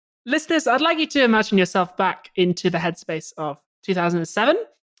Listeners, I'd like you to imagine yourself back into the headspace of 2007,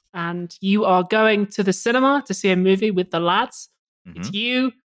 and you are going to the cinema to see a movie with the lads. It's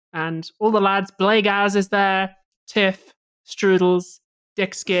you and all the lads. Blake Gaz is there, Tiff, Strudels,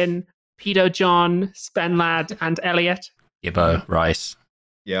 Dickskin, Pedo John, Spenlad, and Elliot. Gibbo, Rice.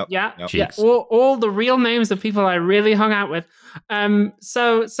 Yeah. Cheeks. All the real names of people I really hung out with.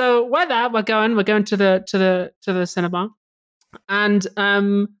 So we're there. We're going to the cinema, and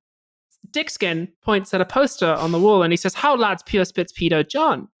Dickskin points at a poster on the wall and he says, "How lads pure spits Pedo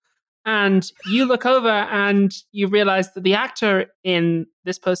John." And you look over and you realize that the actor in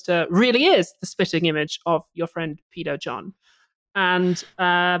this poster really is the spitting image of your friend Pedo John. And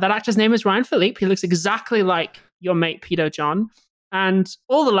that actor's name is Ryan Philippe. He looks exactly like your mate Pedo John. And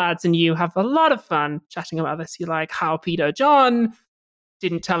all the lads and you have a lot of fun chatting about this. You're like, "How Pedo John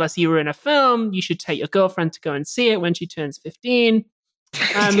didn't tell us you were in a film. You should take your girlfriend to go and see it when she turns 15.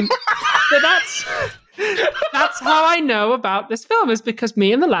 So that's how I know about this film, is because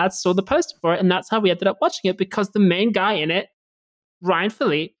me and the lads saw the poster for it, and that's how we ended up watching it, because the main guy in it, Ryan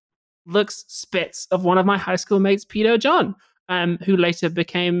Philippe, looks spits of one of my high school mates, Pedo John, who later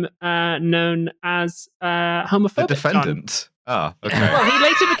became known as homophobic The defendant. John. Okay. Well, he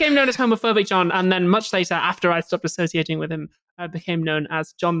later became known as homophobic John, and then much later, after I stopped associating with him, became known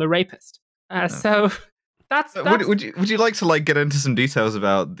as John the Rapist. So that's Would you like to get into some details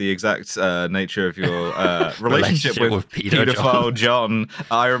about the exact nature of your relationship with pedophile John?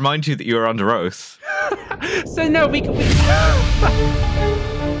 I remind you that you are under oath. So no, we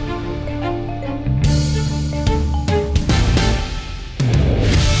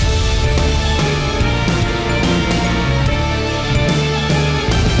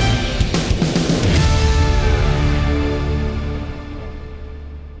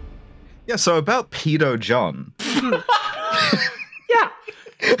Yeah, so about Pedo John. Yeah,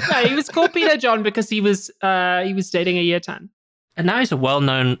 he was called Pedo John because he was dating a year 10. And now he's a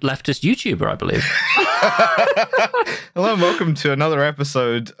well-known leftist YouTuber, I believe. Hello and welcome to another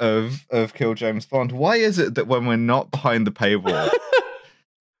episode of Kill James Bond. Why is it that when we're not behind the paywall,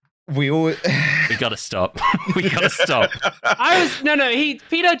 we gotta stop. We gotta stop.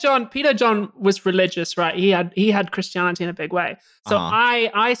 Pedo John was religious, right? He had Christianity in a big way. So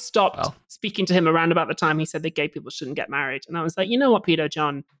I stopped speaking to him around about the time he said that gay people shouldn't get married. And I was like, you know what, Pedo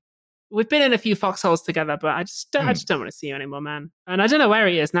John? We've been in a few foxholes together, but I just don't want to see you anymore, man. And I don't know where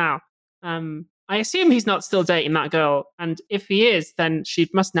he is now. I assume he's not still dating that girl. And if he is, then she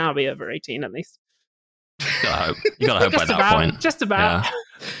must now be over 18 at least. You gotta hope by that point. Just about. Yeah.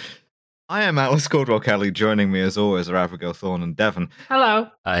 I am Alice Caldwell-Kelly. Joining me as always are Abigail Thorne and Devon. Hello.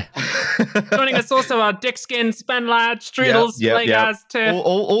 Hi. Joining us also are Dickskin, Spenlad, Strudels, Blake Gaz, Tiff.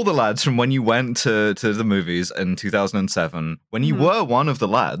 All the lads from when you went to the movies in 2007, when you were one of the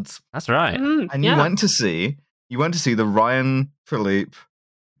lads. That's right. And you went to see the Ryan Philippe,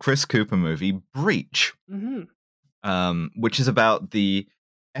 Chris Cooper movie Breach, which is about the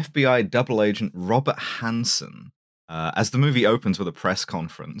FBI double agent Robert Hansen. As the movie opens with a press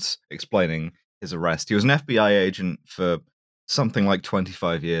conference explaining his arrest. He was an FBI agent for something like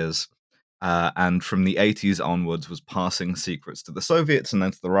 25 years, and from the 80s onwards was passing secrets to the Soviets and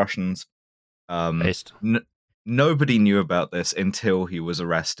then to the Russians. Nobody knew about this until he was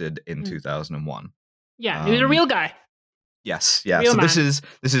arrested in 2001. Yeah, he was a real guy. Yes, yeah. Real so man.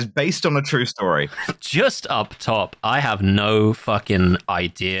 this is based on a true story. Just up top, I have no fucking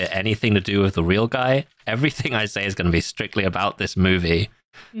idea anything to do with the real guy. Everything I say is going to be strictly about this movie.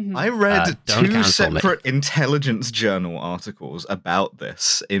 I read Don't two cancel me. separate intelligence journal articles about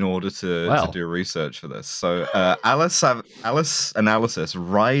this in order to do research for this. So Alice Analysis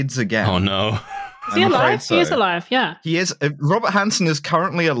rides again. Oh no. Is he alive? So. He is alive, yeah. He is. Robert Hansen is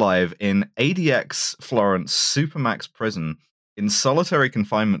currently alive in ADX Florence Supermax prison in solitary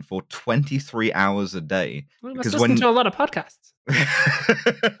confinement for 23 hours a day. Well, let's listen to a lot of podcasts.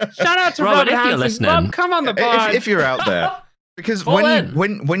 Shout out to Robert, Robert if Hansen. you're listening. Rob, come on the pod. If you're out there. Because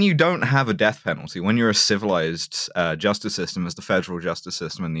when you don't have a death penalty, when you're a civilized justice system, as the federal justice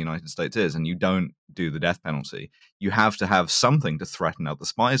system in the United States is, and you don't do the death penalty, you have to have something to threaten other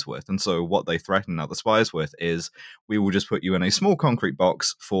spies with. And so what they threaten other spies with is, we will just put you in a small concrete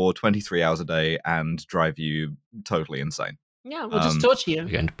box for 23 hours a day and drive you totally insane. Yeah, we'll just torture you.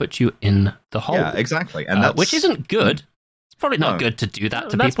 We're going to put you in the hole. Yeah, exactly. And which isn't good. Probably not good to do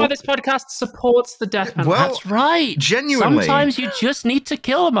that to that's people. That's why this podcast supports the death penalty. Well, that's right. Genuinely. Sometimes you just need to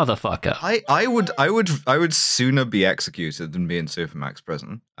kill a motherfucker. I would sooner be executed than be in Supermax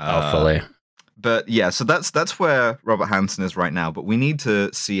prison. Hopefully. But yeah, so that's where Robert Hansen is right now. But we need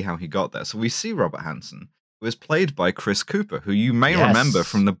to see how he got there. So we see Robert Hansen was played by Chris Cooper, who you may remember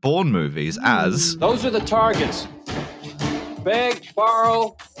from the Bourne movies as... Those are the targets. Beg,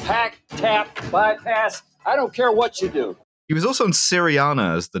 borrow, pack, tap, bypass. I don't care what you do. He was also in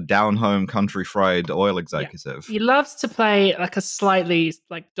Syriana as the down-home country fried oil executive. He loves to play like a slightly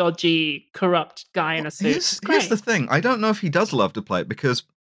like dodgy, corrupt guy in a suit. Here's the thing. I don't know if he does love to play it, because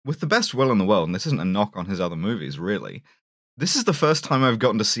with the best will in the world, and this isn't a knock on his other movies, really, this is the first time I've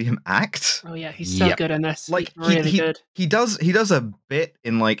gotten to see him act. Oh yeah, he's so good in this. Like, he's really good. He does a bit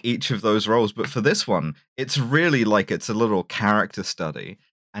in like each of those roles, but for this one, it's really like it's a little character study,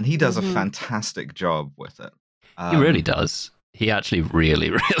 and he does a fantastic job with it. He really does. He actually really,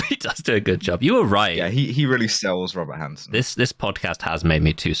 really does do a good job. You were right. Yeah, he really sells Robert Hansen. This podcast has made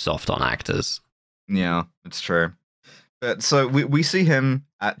me too soft on actors. Yeah, it's true. But so we see him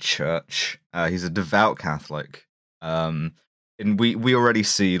at church. He's a devout Catholic. And we already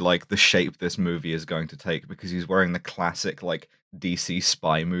see like the shape this movie is going to take, because he's wearing the classic like DC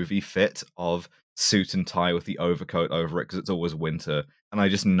spy movie fit of suit and tie with the overcoat over it, because it's always winter. And I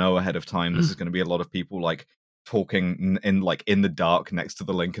just know ahead of time this is going to be a lot of people like talking in the dark next to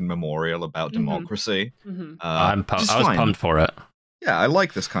the Lincoln Memorial about democracy. I was pumped for it. Yeah, I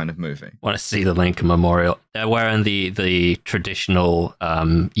like this kind of movie. Want to see the Lincoln Memorial? They're wearing the traditional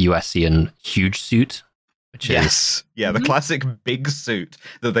USian huge suit. The classic big suit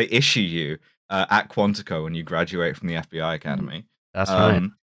that they issue you at Quantico when you graduate from the FBI Academy. That's right.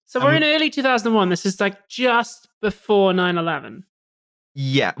 So we're in early 2001. This is like just before 9/11.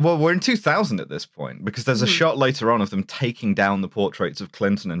 Yeah, well, we're in 2000 at this point, because there's a shot later on of them taking down the portraits of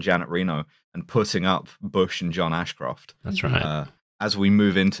Clinton and Janet Reno and putting up Bush and John Ashcroft. That's right. As we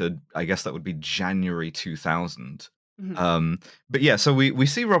move into, I guess that would be January 2000. But yeah, so we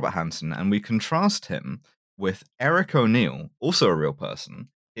see Robert Hansen, and we contrast him with Eric O'Neill, also a real person,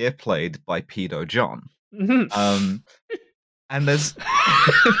 here played by Pedo John. And there's...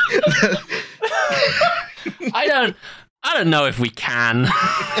 I don't know if we can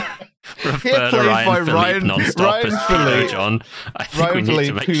refer to Ryan Philippe non-stop as Pedo John. I think we need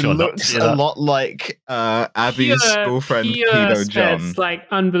to make sure not to do that. A lot like Abby's school friend Pedo John. Like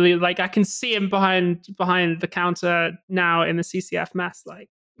unbelievable. Like I can see him behind the counter now in the CCF mess. Like,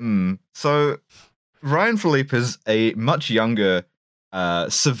 so Ryan Philippe is a much younger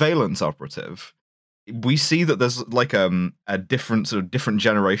surveillance operative. We see that there's like a different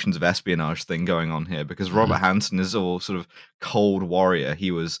generations of espionage thing going on here, because Robert Hansen is all sort of Cold Warrior. He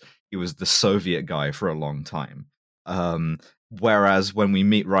was the Soviet guy for a long time. Whereas when we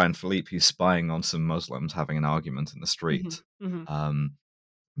meet Ryan Philippe, he's spying on some Muslims having an argument in the street.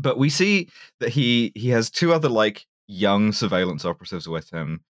 But we see that he has two other like young surveillance operatives with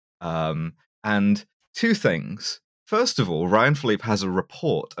him. And two things. First of all, Ryan Philippe has a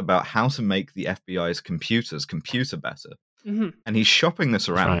report about how to make the FBI's computers computer better. And he's shopping this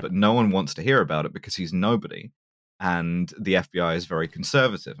around, but no one wants to hear about it because he's nobody. And the FBI is very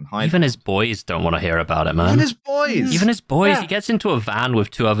conservative. And even his boys don't want to hear about it, man. Even his boys. He gets into a van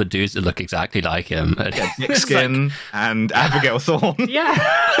with two other dudes that look exactly like him. Dick Skin and Abigail Thorne.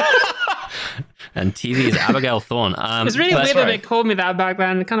 And TV is Abigail Thorne. It's really weird that they called me that back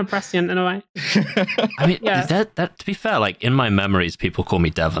then. Kind of prescient in a way. I mean, that to be fair, like in my memories, people call me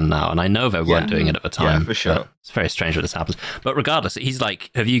Devon now, and I know they weren't doing it at the time. Yeah, for sure. It's very strange when this happens. But regardless, he's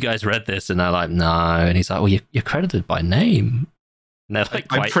like, "Have you guys read this?" And they're like, "No." And he's like, "Well, you're credited by name." And they're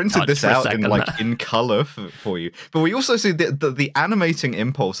like, I printed this out in color for you. But we also see the animating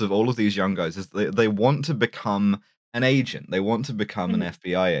impulse of all of these young guys is they want to become an agent. They want to become an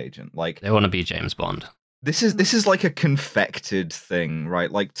FBI agent. Like they want to be James Bond. This is like a confected thing,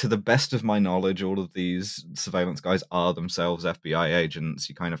 right? Like, to the best of my knowledge, all of these surveillance guys are themselves FBI agents.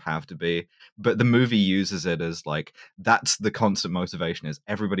 You kind of have to be. But the movie uses it as like, that's the constant motivation, is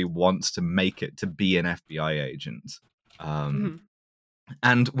everybody wants to make it to be an FBI agent.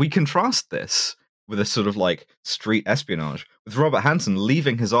 And we contrast this with a sort of like street espionage with Robert Hansen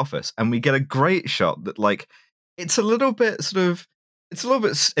leaving his office, and we get a great shot that like, it's a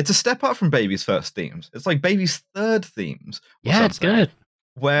step up from Baby's first themes. It's like Baby's third themes. Yeah, it's good.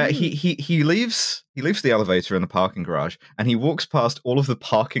 Where he leaves the elevator in the parking garage, and he walks past all of the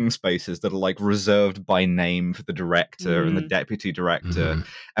parking spaces that are like reserved by name for the director and the deputy director,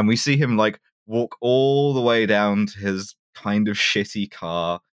 and we see him like walk all the way down to his kind of shitty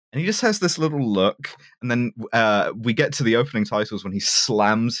car. And he just has this little look, and then we get to the opening titles when he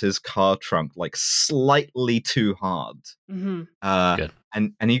slams his car trunk like slightly too hard. Good.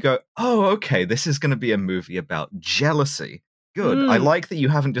 And you go, oh, okay, this is going to be a movie about jealousy. Good. I like that you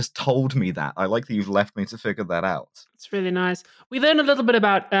haven't just told me that. I like that you've left me to figure that out. It's really nice. We learn a little bit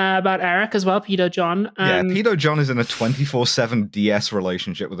about Eric as well, Pedo John. Yeah, Pedo John is in a 24/7 DS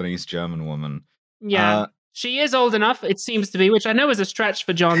relationship with an East German woman. Yeah. She is old enough, it seems to be, which I know is a stretch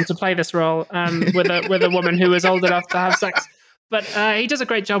for John to play this role with a woman who is old enough to have sex. But he does a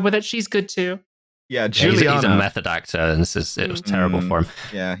great job with it. She's good too. Yeah, Juliana. He's a method actor, and it was terrible for him.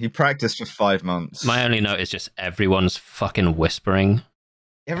 Yeah, he practiced for 5 months. My only note is just everyone's fucking whispering.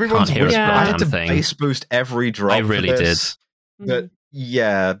 Everyone's whispering. I had to bass boost every drop. I really did. But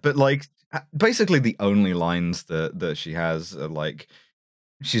but like basically the only lines that she has are like,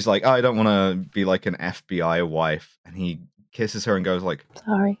 she's like, I don't want to be like an FBI wife, and he kisses her and goes like,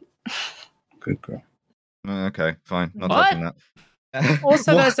 sorry. Good girl. Okay, fine. Not touching that.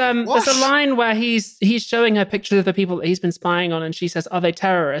 Also, there's a line where he's showing her pictures of the people that he's been spying on, and she says, "Are they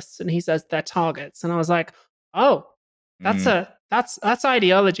terrorists?" And he says, "They're targets." And I was like, "Oh, that's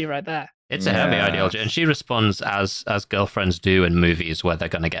ideology right there." It's a heavy ideology, and she responds as girlfriends do in movies where they're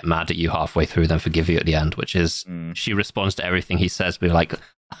going to get mad at you halfway through, then forgive you at the end. Which is she responds to everything he says, be like,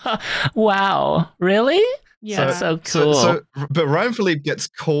 "Wow, really? Yeah, so cool." But Ryan Philippe gets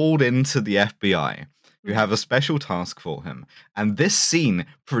called into the FBI, who have a special task for him. And this scene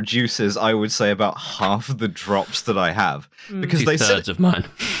produces, I would say, about half of the drops that I have. Because Two-thirds of mine.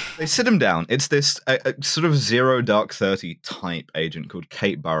 They sit him down. It's this sort of Zero Dark 30 type agent called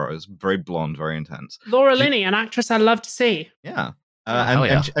Kate Burrows. Very blonde, very intense. Laura Linney, an actress I love to see. Yeah.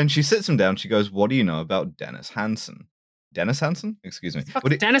 And she sits him down. She goes, what do you know about Dennis Hansen? Dennis Hansen? Excuse me.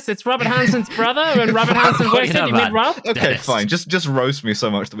 Dennis, it's Robert Hansen's brother, and Robert Hansen voiced it. You mean Rob? Okay, Dennis. Fine. Just roast me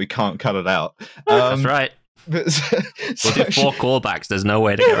so much that we can't cut it out. That's right. We'll do 4 callbacks. There's no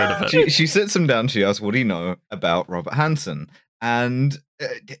way to get rid of it. She sits him down. She asks, what do you know about Robert Hansen? And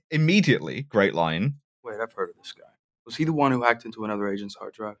immediately, great line. Wait, I've heard of this guy. Was he the one who hacked into another agent's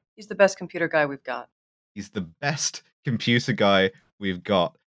hard drive? He's the best computer guy we've got. He's the best computer guy we've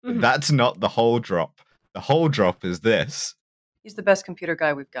got. Mm-hmm. That's not the whole drop. The whole drop is this. He's the best computer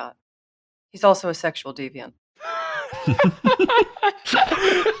guy we've got. He's also a sexual deviant.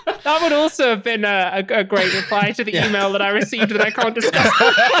 That would also have been a great reply to the email that I received that I can't discuss.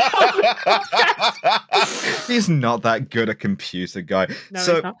 He's not that good a computer guy. No,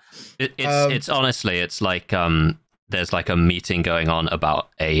 so it's honestly, it's like there's like a meeting going on about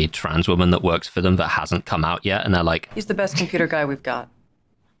a trans woman that works for them that hasn't come out yet, and they're like, he's the best computer guy we've got.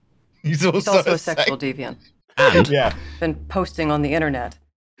 He's also a sexual deviant. And been posting on the internet.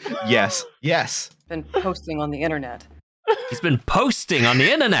 Yes. Been posting on the internet. He's been posting on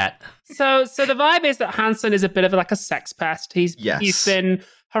the internet. So the vibe is that Hansen is a bit of like a sex pest. He's been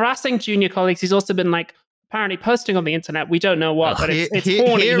harassing junior colleagues. He's also been like apparently posting on the internet. We don't know what, but it's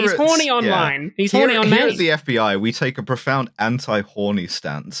horny. He's horny online. Yeah. He's horny on Here at the FBI, we take a profound anti-horny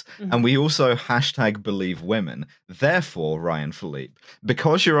stance, and we also #BelieveWomen. Therefore, Ryan Philippe,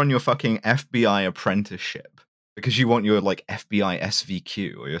 because you're on your fucking FBI apprenticeship, because you want your like FBI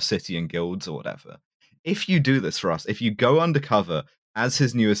SVQ or your city and guilds or whatever, if you do this for us, if you go undercover as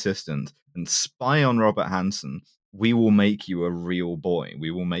his new assistant and spy on Robert Hansen, we will make you a real boy.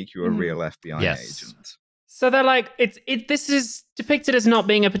 We will make you a real FBI agent. So they're like, this is depicted as not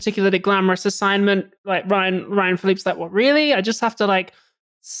being a particularly glamorous assignment. Like Ryan Philippe's like, what, really? I just have to like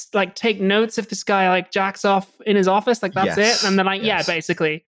take notes if this guy like jacks off in his office, like that's it. And they're like, yeah,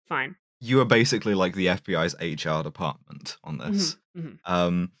 basically, fine. You are basically like the FBI's HR department on this.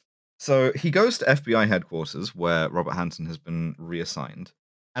 So he goes to FBI headquarters where Robert Hansen has been reassigned.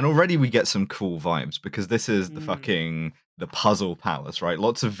 And already we get some cool vibes because this is the puzzle palace, right?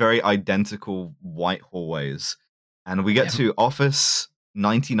 Lots of very identical white hallways. And we get to Office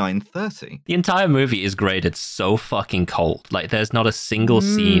 9930. The entire movie is graded so fucking cold. Like there's not a single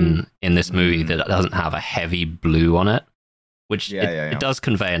scene in this movie that doesn't have a heavy blue on it, which it does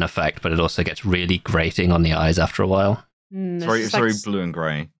convey an effect, but it also gets really grating on the eyes after a while. It's very blue and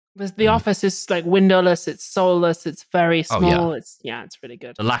grey. The office is like windowless, it's soulless, it's very small. It's really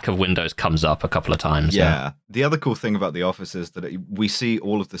good. The lack of windows comes up a couple of times. Yeah. The other cool thing about the office is that we see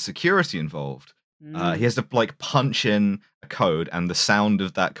all of the security involved. He has to like punch in a code, and the sound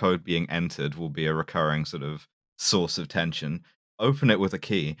of that code being entered will be a recurring sort of source of tension. Open it with a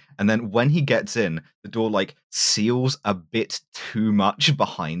key, and then when he gets in, the door like seals a bit too much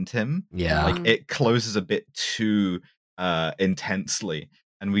behind him. Yeah, like it closes a bit too intensely.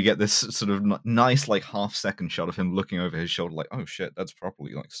 And we get this sort of nice, like, half-second shot of him looking over his shoulder like, oh, shit, that's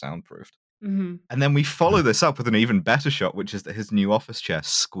properly, like, soundproofed. And then we follow this up with an even better shot, which is that his new office chair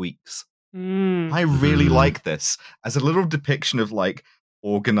squeaks. I really like this. As a little depiction of, like,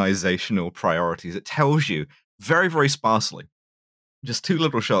 organizational priorities, it tells you very, very sparsely just two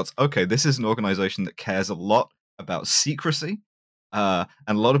little shots. Okay, this is an organization that cares a lot about secrecy, and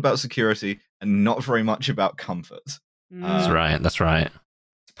a lot about security, and not very much about comfort. That's right.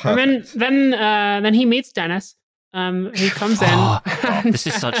 And then he meets Dennis. He comes in. This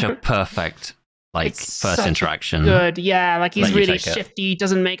is such a perfect first interaction. Good, yeah. Like he's really shifty,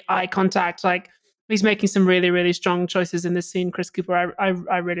 doesn't make eye contact. Like he's making some really, really strong choices in this scene. Chris Cooper,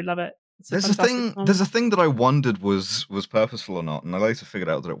 I really love it. There's a thing that I wondered was purposeful or not, and I later figured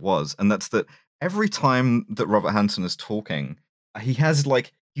out that it was, and that's that every time that Robert Hansen is talking, he has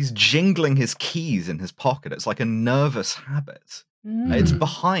he's jingling his keys in his pocket. It's like a nervous habit. It's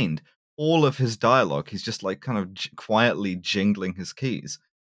behind all of his dialogue. He's just kind of quietly jingling his keys.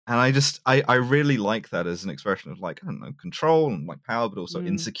 And I really like that as an expression of I don't know, control and power, but also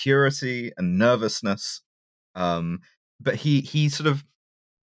insecurity and nervousness. But he sort of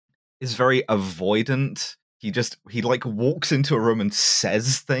is very avoidant. He walks into a room and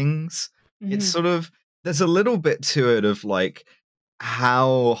says things. It's sort of, there's a little bit to it of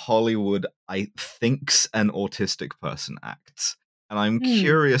how Hollywood thinks an autistic person acts. And I'm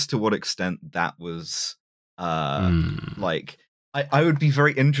curious to what extent that was I would be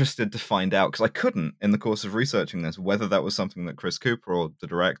very interested to find out, because I couldn't, in the course of researching this, whether that was something that Chris Cooper or the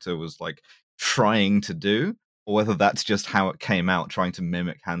director was trying to do, or whether that's just how it came out, trying to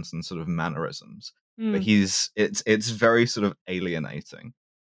mimic Hansen's sort of mannerisms. But it's very sort of alienating.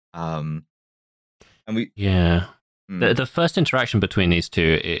 And we the first interaction between these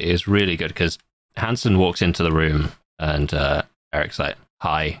two is really good, because Hansen walks into the room and Eric's like,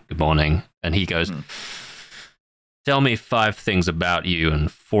 "Hi, good morning," and he goes, "Tell me 5 things about you, and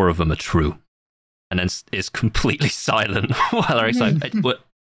 4 of them are true." And then is completely silent while Eric's like, "What?"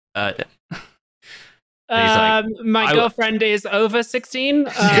 My girlfriend is over 16.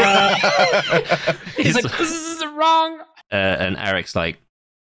 He's like, "This is wrong." And Eric's like,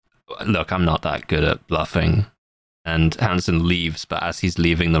 "Look, I'm not that good at bluffing." And Hansen leaves, but as he's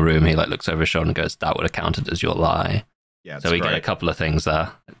leaving the room, he looks over his shoulder and goes, "That would have counted as your lie." Yeah, so we get a couple of things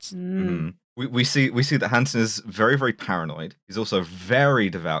there. We see that Hansen is very, very paranoid. He's also very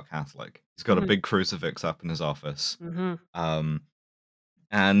devout Catholic. He's got a big crucifix up in his office.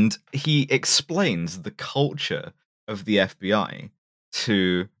 And he explains the culture of the FBI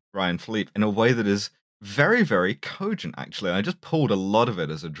to Ryan Philippe in a way that is very, very cogent, actually. I just pulled a lot of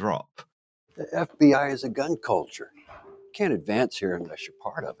it as a drop. The FBI is a gun culture. You can't advance here unless you're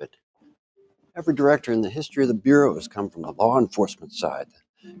part of it. Every director in the history of the Bureau has come from the law enforcement side.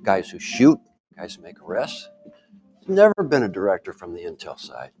 Guys who shoot, guys who make arrests. There's never been a director from the intel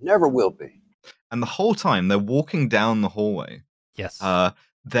side. Never will be. And the whole time they're walking down the hallway. Yes.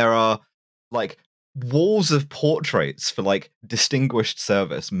 There are walls of portraits for distinguished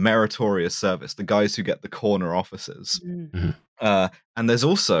service, meritorious service, the guys who get the corner offices. And there's a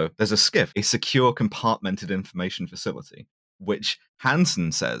SCIF, a secure compartmented information facility, which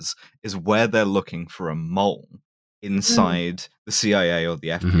Hansen says is where they're looking for a mole inside the CIA or the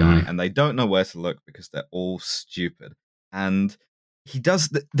FBI, and they don't know where to look because they're all stupid. And he does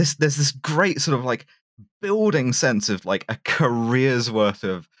this. There's this great sort of building sense of a career's worth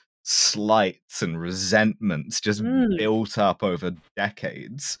of slights and resentments just built up over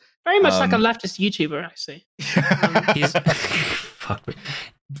decades. Very much like a leftist YouTuber, actually.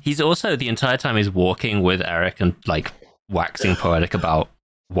 He's also, the entire time he's walking with Eric and waxing poetic about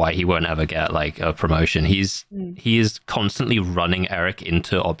why he won't ever get a promotion. He is constantly running Eric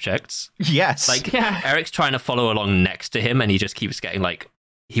into objects. Yes. Eric's trying to follow along next to him, and he just keeps getting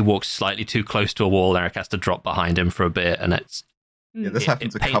he walks slightly too close to a wall, and Eric has to drop behind him for a bit, and this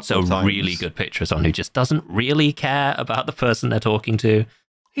happens a couple paints of times. Really good picture of someone who just doesn't really care about the person they're talking to.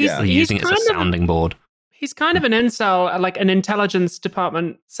 He's using it as a sounding board. He's kind of an incel, an intelligence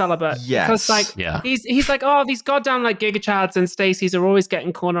department celibate. Yes. Because he's like, "Oh, these goddamn Giga Chads and Stacys are always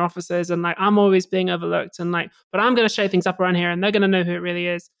getting corner offices, and I'm always being overlooked, and but I'm going to shake things up around here, and they're going to know who it really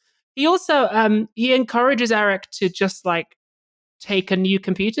is." He also he encourages Eric to just take a new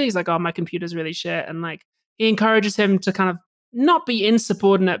computer. He's like, "Oh, my computer's really shit," and he encourages him to kind of not be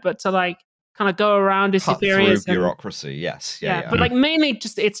insubordinate, but to kind of go around his superiors. Through bureaucracy, yes. Yeah. But mainly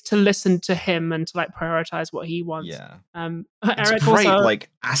just it's to listen to him and to prioritize what he wants. Yeah. It's Eric great also,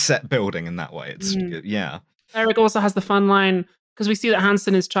 asset building in that way. It's yeah. Eric also has the fun line, because we see that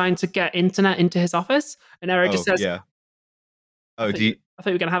Hansen is trying to get internet into his office, and Eric just says, "Yeah. Oh, I thought you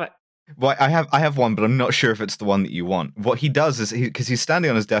were gonna have it." Well, I have one, but I'm not sure if it's the one that you want. What he does is because he's standing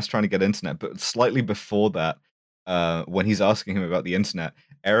on his desk trying to get internet, but slightly before that, when he's asking him about the internet,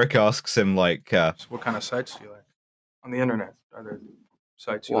 Eric asks him so what kind of sites do you like on the internet? Are there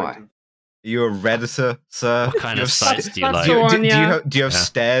sites you like to you a Redditor, sir? What kind of sites do you that's like? the one, yeah. Do you have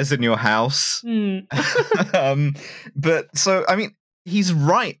stairs in your house? But so, I mean, he's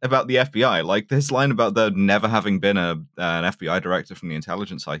right about the FBI. Like this line about there never having been an FBI director from the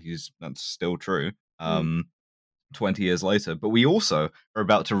intelligence side, that's still true. 20 years later. But we also are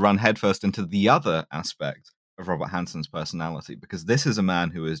about to run headfirst into the other aspect of Robert Hanson's personality, because this is a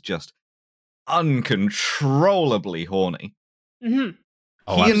man who is just uncontrollably horny. Mm-hmm.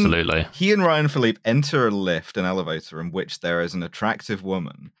 Oh, absolutely. He and Ryan Philippe enter a lift, an elevator, in which there is an attractive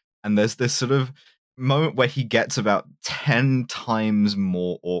woman, and there's this sort of moment where he gets about 10 times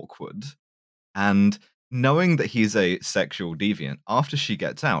more awkward. And knowing that he's a sexual deviant, after she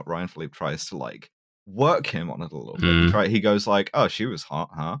gets out, Ryan Philippe tries to like work him on it a little bit. He goes like, "Oh, she was hot,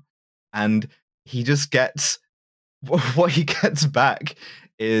 huh?" And he just gets what he gets back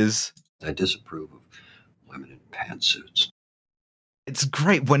is, "I disapprove of women in pantsuits." It's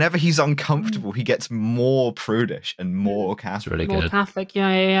great. Whenever he's uncomfortable, he gets more prudish and more Catholic. Really more good. Catholic,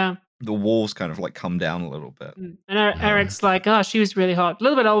 yeah. The walls kind of like come down a little bit. And Eric's like, "Oh, she was really hot. A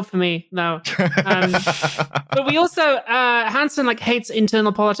little bit old for me, though." But we also, Hanson like hates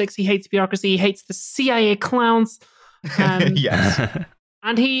internal politics. He hates bureaucracy. He hates the CIA clowns. Yes.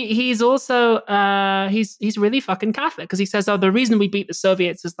 And he's also he's really fucking Catholic, because he says, "Oh, the reason we beat the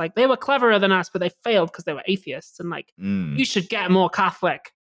Soviets is like they were cleverer than us, but they failed because they were atheists. And like you should get more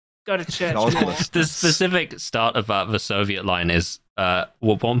Catholic, go to church." The specific start about the Soviet line is at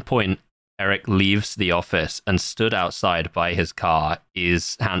one point Eric leaves the office, and stood outside by his car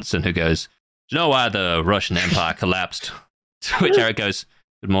is Hanson, who goes, "Do you know why the Russian Empire collapsed?" To which Eric goes,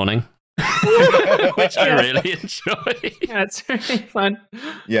 "Good morning." Which I really enjoy. Yeah, it's really fun.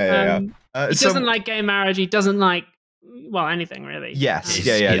 Yeah. He doesn't like gay marriage. He doesn't like, well, anything really. Yes,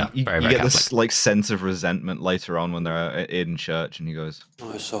 yeah. You very, get very this like sense of resentment later on when they're in church, and he goes,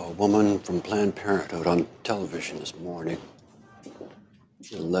 "I saw a woman from Planned Parenthood on television this morning.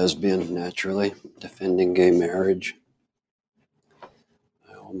 A lesbian, naturally, defending gay marriage.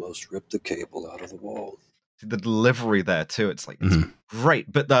 I almost ripped the cable out of the wall." The delivery there too, it's like it's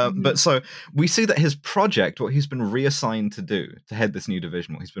great. But so we see that his project, what he's been reassigned to do to head this new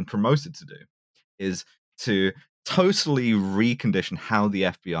division, what he's been promoted to do, is to totally recondition how the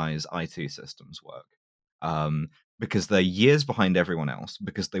FBI's IT systems work, because they're years behind everyone else,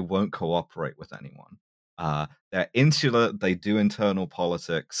 because they won't cooperate with anyone. They're insular. They do internal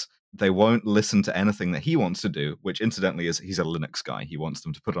politics. They won't listen to anything that he wants to do, which incidentally is he's a Linux guy. He wants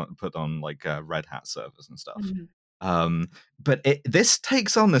them to put on like Red Hat servers and stuff. But this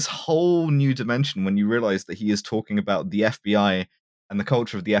takes on this whole new dimension when you realize that he is talking about the FBI and the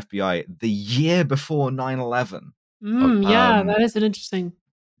culture of the FBI the year before 9/11. Yeah, that is an interesting.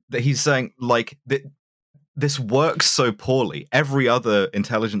 That he's saying like this works so poorly. Every other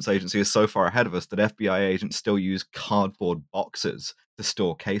intelligence agency is so far ahead of us that FBI agents still use cardboard boxes to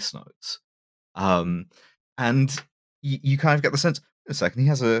store case notes. And you kind of get the sense, wait a second, he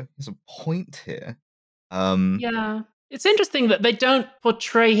has a point here. Yeah. It's interesting that they don't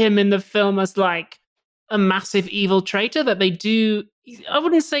portray him in the film as like a massive evil traitor, that they do. I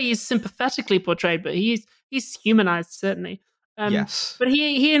wouldn't say he's sympathetically portrayed, but he's humanized, certainly. Yes. But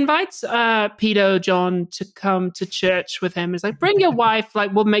he invites Pedo John to come to church with him. He's like, "Bring your wife,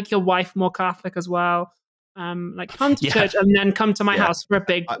 like we'll make your wife more Catholic as well. Like come to church and then come to my house for a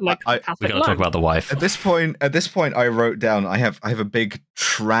big Catholic we're gonna talk about the wife." At this point I wrote down I have a big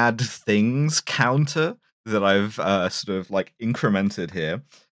trad things counter that I've sort of like incremented here.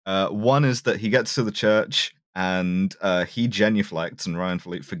 One is that he gets to the church and he genuflects and Ryan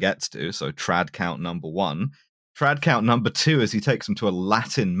Philippe forgets to, so trad count number 1. Trad count number 2 is he takes him to a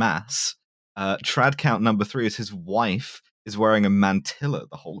Latin mass. Trad count number 3 is his wife is wearing a mantilla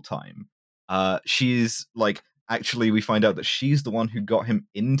the whole time. She's like, actually, we find out that she's the one who got him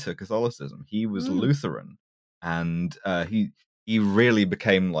into Catholicism. He was Lutheran, and he really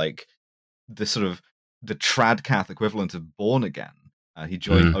became like the sort of the trad Catholic equivalent of born again. He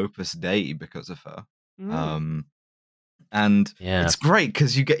joined Opus Dei because of her. And it's great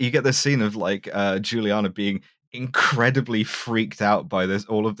because you get this scene of like Juliana being incredibly freaked out by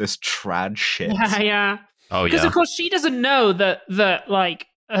all of this trad shit. Yeah. Oh yeah. Because of course she doesn't know that like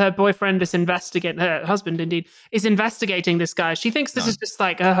her boyfriend is her husband indeed is investigating this guy. She thinks this is just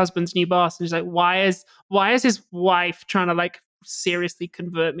like her husband's new boss, and she's like, why is his wife trying to like seriously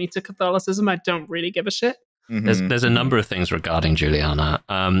convert me to Catholicism? I don't really give a shit. There's a number of things regarding Juliana.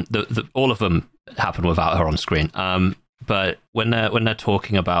 All of them happen without her on screen. But when they're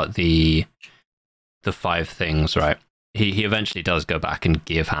talking about the 5 things, right? He eventually does go back and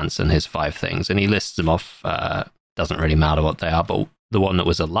give Hanson his 5 things, and he lists them off. Doesn't really matter what they are, but the one that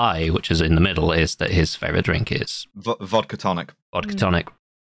was a lie, which is in the middle, is that his favorite drink is vodka tonic. Vodka tonic.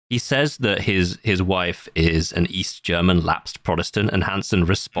 He says that his wife is an East German lapsed Protestant, and Hansen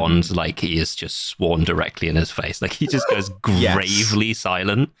responds like he is just sworn directly in his face. Like he just goes gravely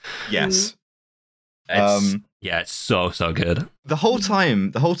silent. Yes. It's so good. The whole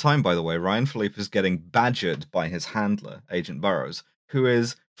time, by the way, Ryan Philippe is getting badgered by his handler, Agent Burroughs, who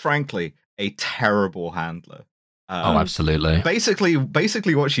is, frankly, a terrible handler. Absolutely.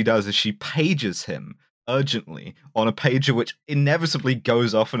 Basically, what she does is she pages him urgently on a pager which inevitably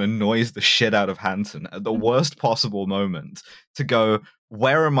goes off and annoys the shit out of Hansen at the worst possible moment to go,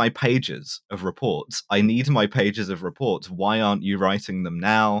 where are my pages of reports? I need my pages of reports. Why aren't you writing them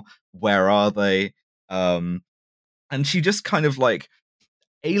now? Where are they? And she just kind of like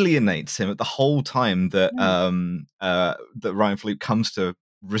alienates him at the whole time that that Ryan Philippe comes to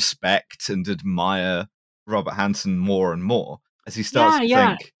respect and admire Robert Hansen more and more as he starts to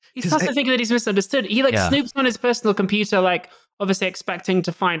think. He starts to think that he's misunderstood. He snoops on his personal computer, like obviously expecting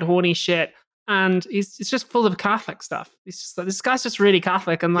to find horny shit, and it's just full of Catholic stuff. He's just like, this guy's just really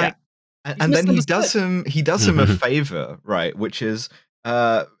Catholic, and like, and then he does him a favor, right? Which is,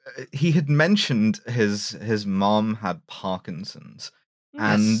 he had mentioned his mom had Parkinson's,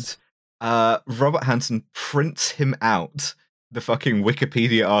 and Robert Hansen prints him out the fucking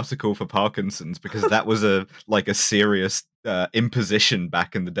Wikipedia article for Parkinson's because that was a serious imposition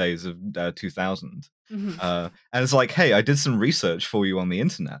back in the days of 2000. And it's like, hey, I did some research for you on the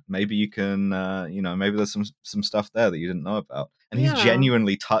internet. Maybe you can, maybe there's some stuff there that you didn't know about. And he's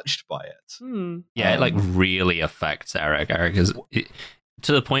genuinely touched by it. Yeah, it like really affects Eric. Eric is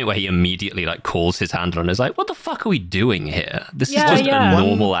to the point where he immediately like calls his handler and is like, what the fuck are we doing here? This is just a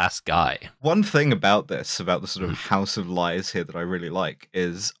normal ass guy. One thing about the sort of House of Lies here that I really like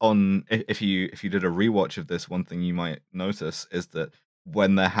is if you did a rewatch of this, one thing you might notice is that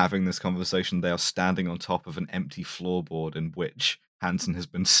when they're having this conversation, they are standing on top of an empty floorboard in which Hansen has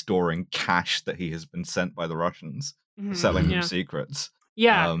been storing cash that he has been sent by the Russians, selling them secrets.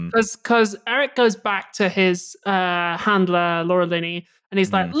 Yeah, because Eric goes back to his handler, Laura Linney, and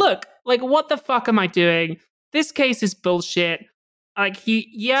he's like, look, like, what the fuck am I doing? This case is bullshit. Like, he's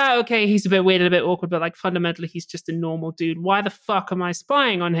a bit weird and a bit awkward, but like, fundamentally, he's just a normal dude. Why the fuck am I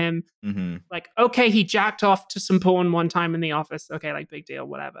spying on him? Like, okay, he jacked off to some porn one time in the office. Okay, like, big deal,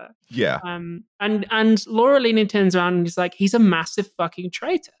 whatever. Yeah. And Laura Linney turns around and he's like, he's a massive fucking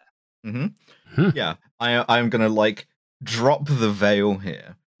traitor. Yeah, I'm gonna, like, drop the veil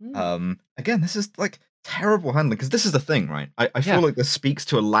here. Again, this is like terrible handling because this is the thing, right? I feel like this speaks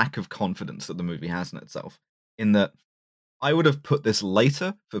to a lack of confidence that the movie has in itself. In that, I would have put this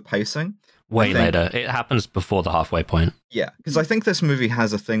later for pacing. Way later. It happens before the halfway point. Yeah, because I think this movie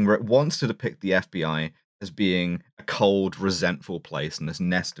has a thing where it wants to depict the FBI as being a cold, resentful place and this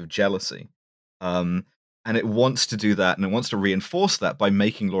nest of jealousy. And it wants to do that, and it wants to reinforce that by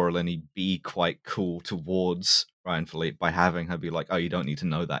making Laura Linney be quite cool towards Ryan Philippe by having her be like, oh, you don't need to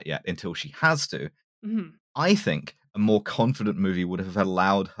know that yet, until she has to. I think a more confident movie would have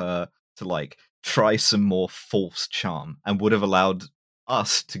allowed her to, like, try some more false charm and would have allowed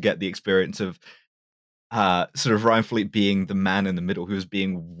us to get the experience of sort of Ryan Philippe being the man in the middle who is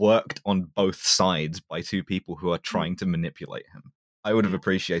being worked on both sides by two people who are trying to manipulate him. I would have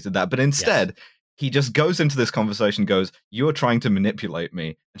appreciated that. But instead, he just goes into this conversation, goes, you're trying to manipulate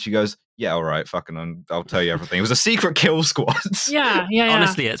me. And she goes, yeah, all right, fucking, I'll tell you everything. It was a secret kill squad. Yeah.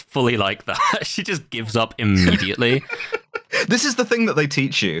 Honestly, it's fully like that. She just gives up immediately. This is the thing that they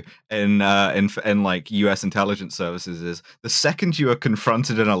teach you in like US intelligence services is the second you are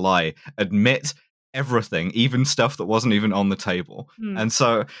confronted in a lie, admit everything, even stuff that wasn't even on the table. And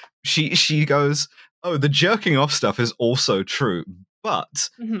so she goes, oh, the jerking off stuff is also true. But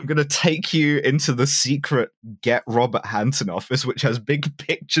I'm going to take you into the secret Get Robert Hansen office, which has big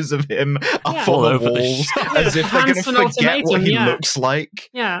pictures of him up on the walls, as if they're going to forget what he looks like.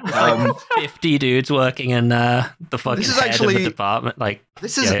 Yeah, 50 dudes working in the fucking head of the department. Like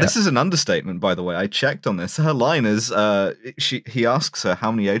this is an understatement, by the way. I checked on this. Her line is, he asks her,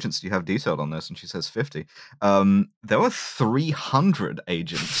 how many agents do you have detailed on this? And she says 50. There were 300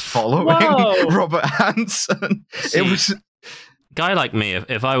 agents following Robert Hansen. It was... Guy like me,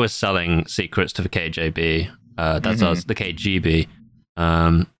 if I was selling secrets to the KGB, that's us, the KGB.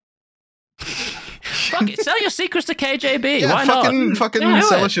 Fuck it, sell your secrets to KGB. Yeah, why not? Fucking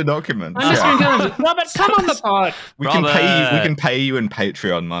sell us your documents. Robert, come on the pod. We can pay you in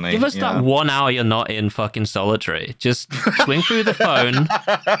Patreon money. Give us that 1 hour you're not in fucking solitary. Just swing through the phone.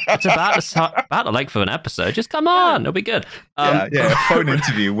 It's about the length of an episode. Just come on, it'll be good. A phone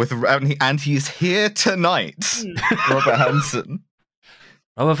interview with, and he's here tonight, Robert Hansen.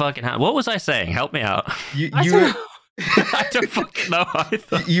 Robert fucking what was I saying? Help me out. I don't fucking know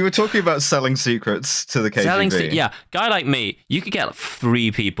either. You were talking about selling secrets to the KGB. Yeah, guy like me, you could get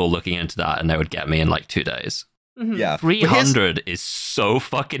 3 people looking into that and they would get me in like 2 days. Mm-hmm. Yeah, 300 is so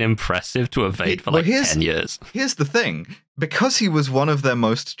fucking impressive to evade for 10 years. Here's the thing. Because he was one of their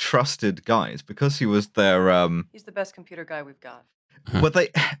most trusted guys, because he was their... He's the best computer guy we've got. Well,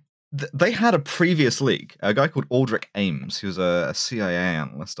 they had a previous leak, a guy called Aldrich Ames. He was a CIA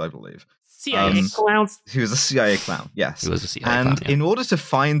analyst, I believe. CIA clown. He was a CIA clown, yes. He was a CIA clown, yeah. In order to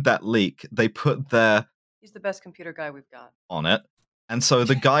find that leak, they put their... He's the best computer guy we've got. ...on it. And so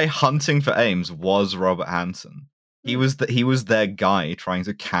the guy hunting for Ames was Robert Hansen. He was their guy trying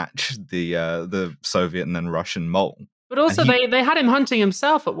to catch the Soviet and then Russian mole. But also, they had him hunting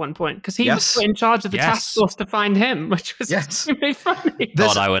himself at one point because he was put in charge of the task force to find him, which was extremely funny.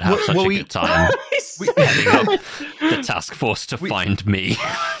 God, I would have such a good time setting up the task force to find me.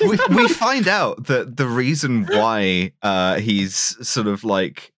 we find out that the reason why he's sort of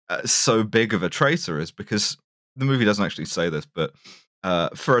like so big of a traitor is because the movie doesn't actually say this, but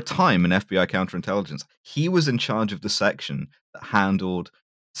for a time in FBI counterintelligence, he was in charge of the section that handled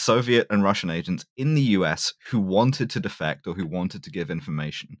Soviet and Russian agents in the US who wanted to defect or who wanted to give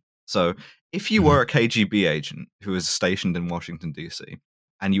information. So if you were a KGB agent who was stationed in Washington, D.C.,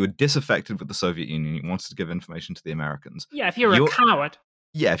 and you were disaffected with the Soviet Union, you wanted to give information to the Americans. Yeah, if you're a coward.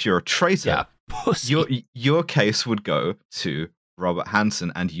 Yeah, if you're a traitor, your case would go to Robert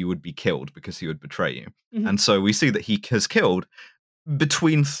Hansen and you would be killed because he would betray you. Mm-hmm. And so we see that he has killed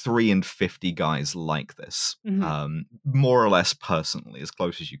between 3 and 50 guys like this, more or less personally, as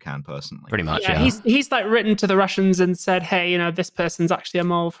close as you can personally. Pretty much, yeah. He's like written to the Russians and said, hey, this person's actually a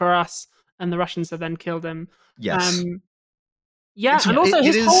mole for us. And the Russians have then killed him. Yes. And also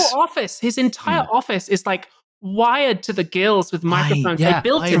his whole office, his entire office is like wired to the gills with microphones. They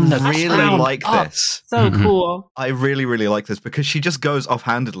built it. I really like this. So cool. I really, really like this because she just goes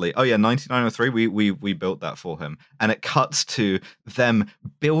offhandedly. Oh yeah, 9903. We built that for him, and it cuts to them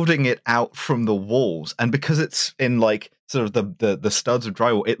building it out from the walls. And because it's in like sort of the studs of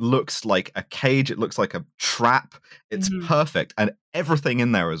drywall, it looks like a cage. It looks like a trap. It's perfect, and everything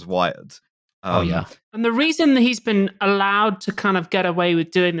in there is wired. And the reason that he's been allowed to kind of get away with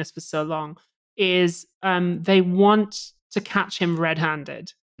doing this for so long is they want to catch him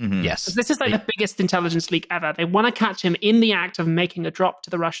red-handed. Mm-hmm. Yes. This is like the biggest intelligence leak ever. They want to catch him in the act of making a drop to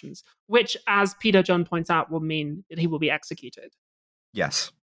the Russians, which, as Peter John points out, will mean that he will be executed.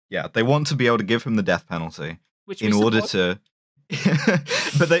 Yes. Yeah, they want to be able to give him the death penalty which in order to...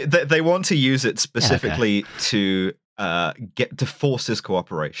 but they want to use it specifically to get to force his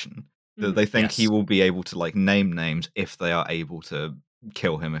cooperation. That they think he will be able to like name names if they are able to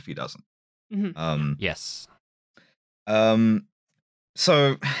kill him if he doesn't. Yes.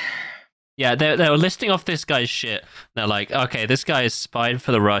 So, yeah, they were listing off this guy's shit. They're like, okay, this guy is spied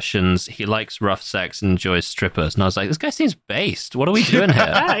for the Russians. He likes rough sex and enjoys strippers. And I was like, this guy seems based. What are we doing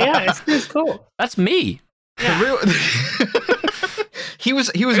here? It's cool. That's me. Yeah. he was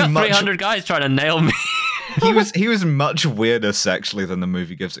got much 300 guys trying to nail me. he was much weirder sexually than the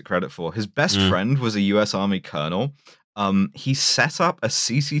movie gives it credit for. His best friend was a US Army colonel. He set up a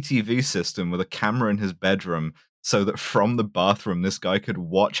CCTV system with a camera in his bedroom so that from the bathroom, this guy could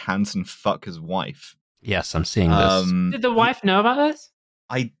watch Hansen fuck his wife. Yes, I'm seeing this. Did the wife know about this?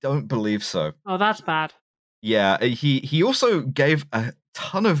 I don't believe so. Oh, that's bad. Yeah, he also gave a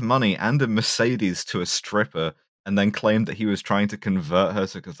ton of money and a Mercedes to a stripper and then claimed that he was trying to convert her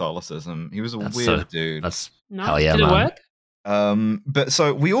to Catholicism. He was a weird dude. Hell yeah, Did man. It work? But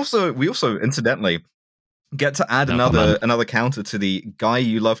so we also incidentally get to add another counter to the guy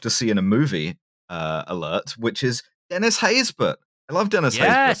you love to see in a movie alert, which is Dennis Haysbert. I love Dennis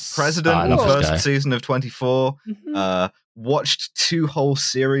Haysbert. President in the first season of 24. Watched 2 whole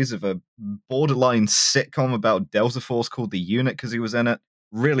series of a borderline sitcom about Delta Force called The Unit because he was in it.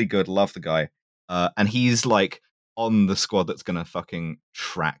 Really good. Love the guy. And he's like on the squad that's going to fucking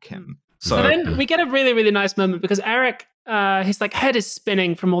track him. So then we get a really, really nice moment because Eric, his like head is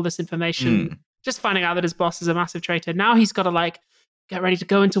spinning from all this information. Just finding out that his boss is a massive traitor. Now he's got to like get ready to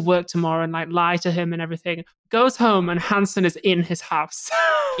go into work tomorrow and like lie to him and everything. Goes home and Hansen is in his house.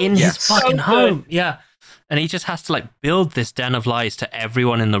 In his fucking home. Yeah. And he just has to like build this den of lies to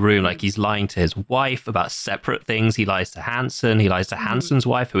everyone in the room. Like he's lying to his wife about separate things. He lies to Hansen. He lies to Hansen's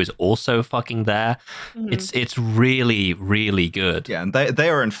wife, who is also fucking there. It's really, really good. Yeah, and they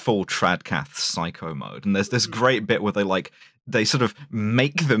are in full Tradcath psycho mode. And there's this great bit where they like they sort of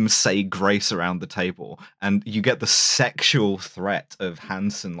make them say grace around the table, and you get the sexual threat of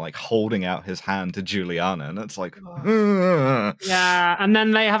Hansen like holding out his hand to Juliana, and it's like, yeah. And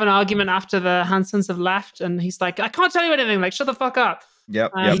then they have an argument after the Hansens have left, and he's like, I can't tell you anything. Like, shut the fuck up.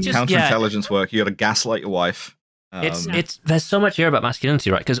 Yep. Counterintelligence work. You got to gaslight your wife. It's there's so much here about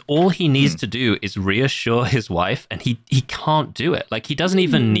masculinity, right? Because all he needs to do is reassure his wife, and he can't do it. Like, he doesn't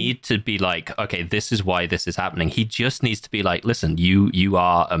even need to be like, okay, this is why this is happening. He just needs to be like, listen, you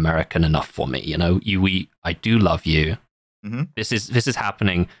are American enough for me. You know, I do love you. Mm-hmm. This is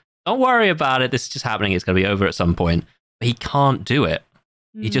happening. Don't worry about it. This is just happening. It's going to be over at some point. But he can't do it.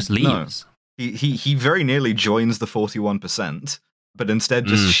 He just leaves. No. He very nearly joins the 41%, but instead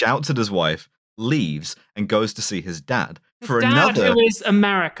just shouts at his wife, leaves, and goes to see his dad. Who is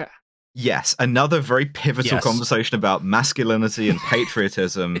America. Yes, another very pivotal conversation about masculinity and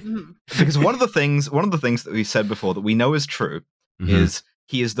patriotism. Because one of the things that we said before that we know is true is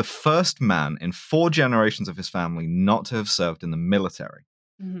he is the first man in 4 generations of his family not to have served in the military.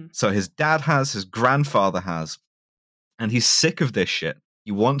 So his dad has, his grandfather has, and he's sick of this shit.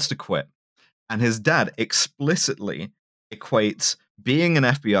 He wants to quit. And his dad explicitly equates being an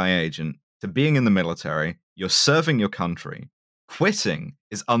FBI agent to being in the military. You're serving your country. Quitting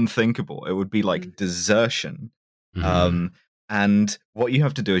is unthinkable. It would be like desertion. And what you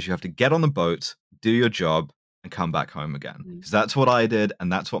have to do is you have to get on the boat, do your job, and come back home again. Because that's what I did,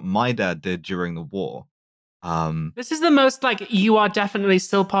 and that's what my dad did during the war. This is the most like you are definitely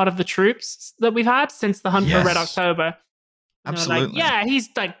still part of the troops that we've had since the Hunt for Red October. Absolutely. Like, he's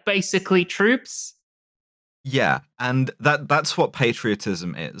like basically troops. Yeah, and that's what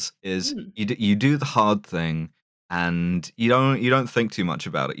patriotism is you do the hard thing, and you don't think too much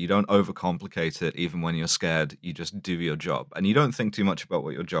about it. You don't overcomplicate it. Even when you're scared, you just do your job, and you don't think too much about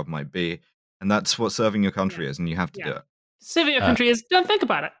what your job might be. And that's what serving your country is, and you have to do it. Serving your country is don't think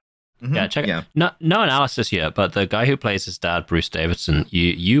about it. Yeah, check it. No analysis here, but the guy who plays his dad, Bruce Davidson,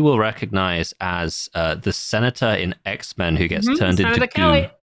 you will recognize as the senator in X-Men who gets turned Senator into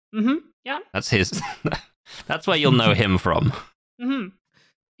Kelly. goo. Yeah, that's his. That's where you'll know him from.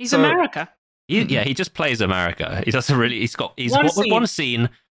 He's America. He just plays America. He doesn't really. He's one scene,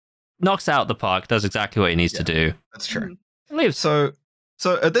 knocks out the park, does exactly what he needs to do. That's true.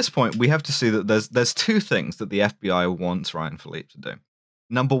 So at this point, we have to see that there's 2 things that the FBI wants Ryan Philippe to do.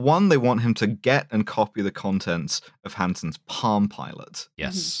 Number 1, they want him to get and copy the contents of Hansen's Palm Pilot.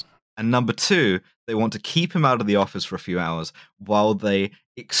 Yes. And number 2, they want to keep him out of the office for a few hours while they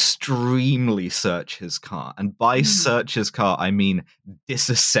extremely search his car. And by search his car, I mean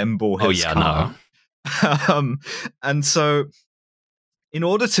disassemble his car. No. And so in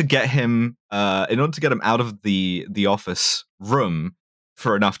order to get him out of the office room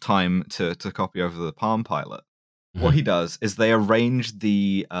for enough time to copy over the Palm Pilot, what he does is they arrange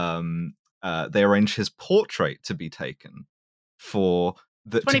his portrait to be taken to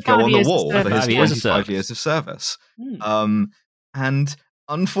go on the wall for his 25 years of service. And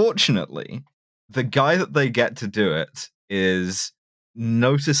unfortunately, the guy that they get to do it is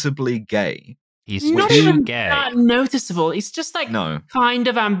noticeably gay. He's not even that noticeable. He's just like kind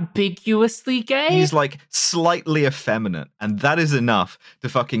of ambiguously gay. He's like slightly effeminate, and that is enough to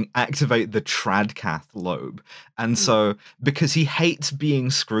fucking activate the tradcath lobe. And so, because he hates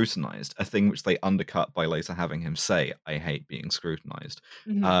being scrutinized, a thing which they undercut by later having him say, "I hate being scrutinized."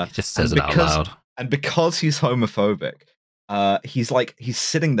 He just says it out loud. And because he's homophobic, he's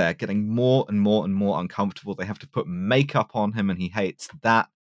sitting there getting more and more and more uncomfortable. They have to put makeup on him, and he hates that.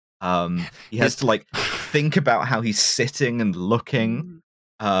 He has to like think about how he's sitting and looking.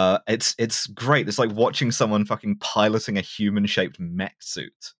 It's great. It's like watching someone fucking piloting a human-shaped mech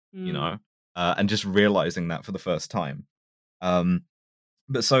suit, you know, and just realizing that for the first time.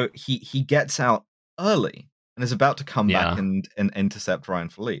 But so he gets out early and is about to come back and intercept Ryan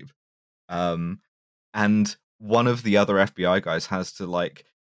Philippe. And one of the other FBI guys has to like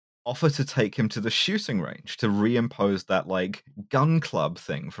offer to take him to the shooting range to reimpose that like gun club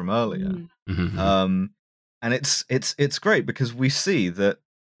thing from earlier. And it's great because we see that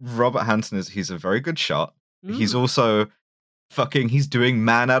Robert Hansen he's a very good shot. He's also he's doing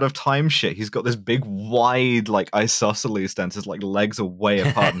man out of time shit. He's got this big wide like isosceles stance. His like legs are way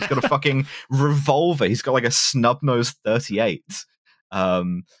apart. He's got a fucking revolver. He's got like a snub-nosed 38.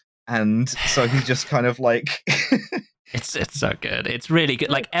 And so he's just kind of like It's so good. It's really good.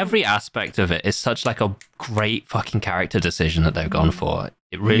 Like every aspect of it is such like a great fucking character decision that they've gone for.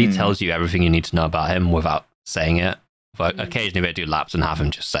 It really tells you everything you need to know about him without saying it. But occasionally they do laps and have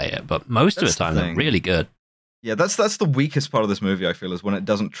him just say it. But most of the time they're really good. Yeah, that's the weakest part of this movie, I feel, is when it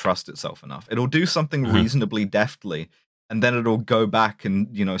doesn't trust itself enough. It'll do something reasonably deftly, and then it'll go back and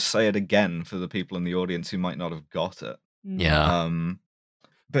say it again for the people in the audience who might not have got it. Yeah.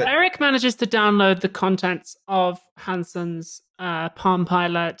 But Eric manages to download the contents of Hansen's Palm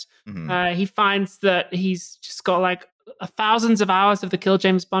Pilot. He finds that he's just got like thousands of hours of the Kill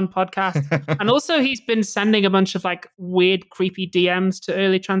James Bond podcast. And also he's been sending a bunch of like weird, creepy DMs to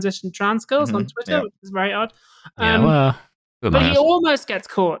early transition trans girls on Twitter, which is very odd. But he almost gets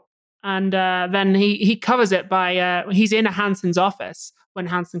caught. And then he covers it by he's in Hansen's office when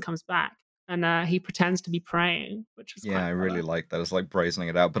Hansen comes back. And he pretends to be praying, which is I really like that. It's like brazening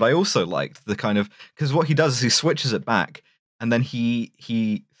it out. But I also liked the kind of, because what he does is he switches it back, and then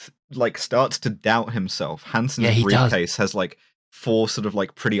he like starts to doubt himself. Hansen's briefcase has like 4 sort of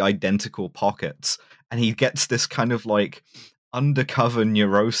like pretty identical pockets, and he gets this kind of like undercover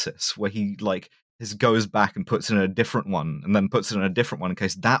neurosis where he like goes back and puts it in a different one, and then puts it in a different one in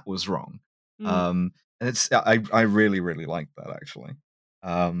case that was wrong. And it's I really really like that actually.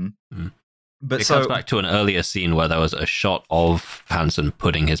 But it comes back to an earlier scene where there was a shot of Hansen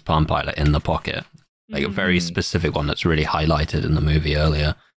putting his Palm Pilot in the pocket, like a very specific one that's really highlighted in the movie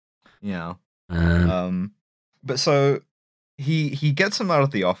earlier. Yeah. But so he gets him out of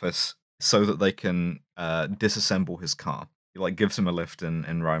the office so that they can disassemble his car. He like gives him a lift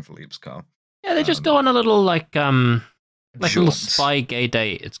in Ryan Philippe's car. Yeah, they just go on a little like a little spy gay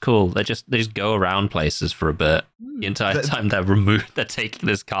date. It's cool. They just go around places for a bit. The entire time they're taking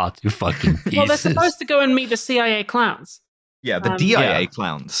this car to fucking pieces. Well, they're supposed to go and meet the CIA clowns. Yeah, the DIA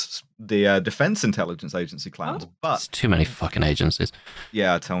clowns, the Defense Intelligence Agency clowns. But it's too many fucking agencies.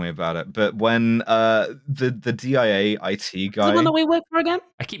 Yeah, tell me about it. But when the DIA IT guy, the one that we work for again,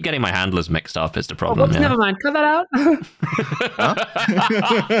 I keep getting my handlers mixed up. Is the problem? Never mind. Cut that out.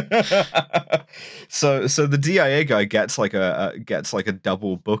 So the DIA guy gets like a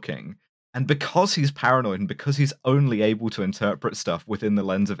double booking. And because he's paranoid and because he's only able to interpret stuff within the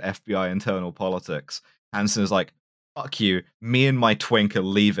lens of FBI internal politics, Hansen is like, fuck you, me and my twink are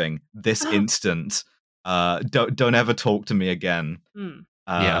leaving this instant. Don't ever talk to me again.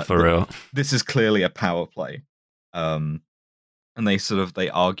 Yeah, for real. This is clearly a power play. And they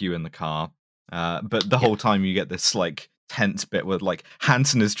argue in the car. But the whole time you get this like tense bit where like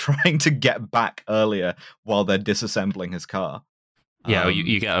Hansen is trying to get back earlier while they're disassembling his car. Yeah,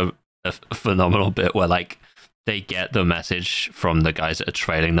 you get a phenomenal bit where like they get the message from the guys that are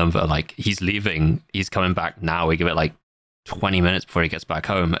trailing them that like he's leaving, he's coming back now. We give it like 20 minutes before he gets back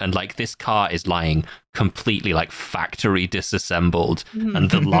home, and like this car is lying completely like factory disassembled,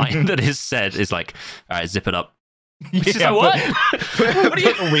 and the line that is said is like, all right, zip it up. Which is like, what? What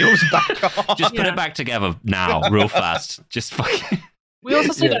are the wheels back on? Just put it back together now, real fast. Just fucking. We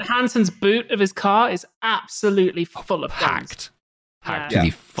also see that Hansen's boot of his car is absolutely full of guns. Hacked to the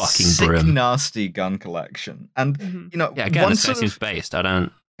fucking sick, brim. Nasty gun collection. And, again, one it's based. I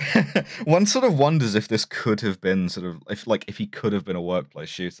don't. One sort of wonders if this could have been if he could have been a workplace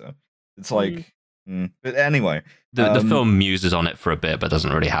shooter. It's like, but anyway. The film muses on it for a bit, but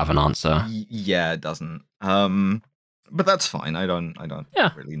doesn't really have an answer. Yeah, it doesn't. But that's fine. I don't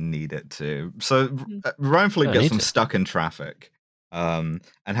really need it to. So Ryan Philippe gets them stuck in traffic. And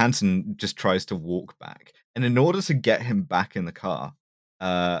Hansen just tries to walk back. And in order to get him back in the car,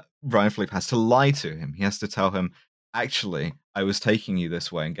 Ryan Philippe has to lie to him. He has to tell him, actually, I was taking you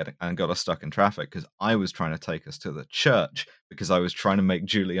this way and got us stuck in traffic because I was trying to take us to the church because I was trying to make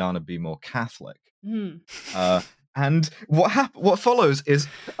Juliana be more Catholic. And what follows is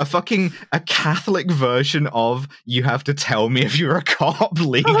a Catholic version of you have to tell me if you're a cop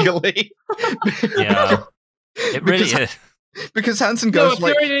legally. Yeah, it really is. Because Hansen goes if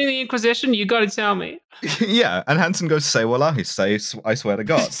you're in the Inquisition, you got to tell me. Yeah, and Hansen goes, say wallahi, say I swear to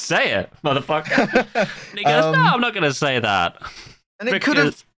God. Say it, motherfucker. And he goes, no, I'm not going to say that. And it could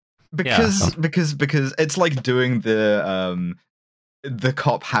have, because it's like doing the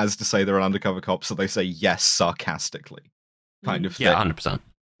cop has to say they're an undercover cop, so they say yes sarcastically, kind of thing. Yeah, 100%.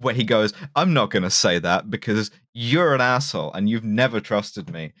 Where he goes, I'm not going to say that because you're an asshole and you've never trusted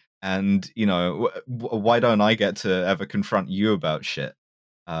me. And, why don't I get to ever confront you about shit?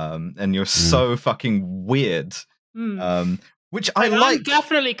 And you're so fucking weird. Which I like. I'm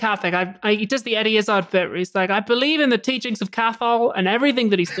definitely Catholic. He does the Eddie Izzard bit where he's like, I believe in the teachings of Cathol and everything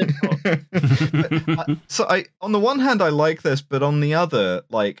that he stood for. So on the one hand, I like this, but on the other,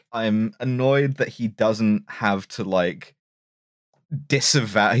 like, I'm annoyed that he doesn't have to, like,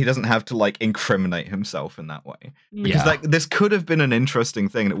 disavow, he doesn't have to like incriminate himself in that way, because like this could have been an interesting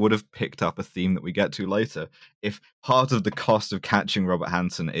thing and it would have picked up a theme that we get to later if part of the cost of catching Robert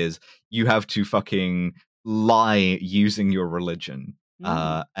Hansen is you have to fucking lie using your religion.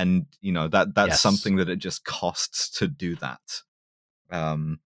 And that's something that it just costs to do that.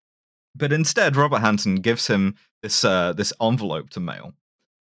 But instead, Robert Hansen gives him this envelope to mail,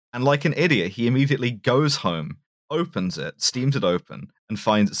 and like an idiot, he immediately goes home, opens it, steams it open, and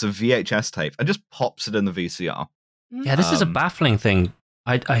finds it's a VHS tape, and just pops it in the VCR. Yeah, this is a baffling thing.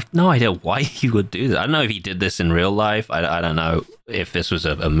 I have no idea why he would do that. I don't know if he did this in real life. I don't know if this was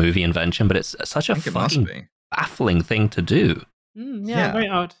a movie invention, but it's such a fucking baffling thing to do. Yeah, very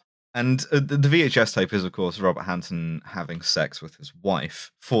odd. And the VHS tape is, of course, Robert Hansen having sex with his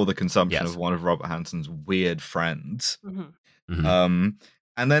wife for the consumption of one of Robert Hansen's weird friends. And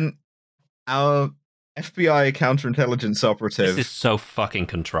then our FBI counterintelligence operative... This is so fucking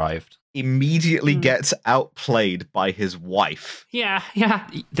contrived. ...immediately gets outplayed by his wife. Yeah.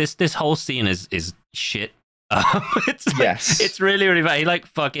 This whole scene is shit. It's really, really bad. He like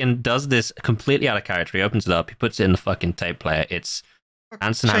fucking does this completely out of character. He opens it up, he puts it in the fucking tape player. It's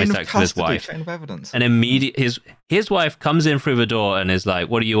Hansen having sex with his wife. Chain of evidence. And immediately his wife comes in through the door and is like,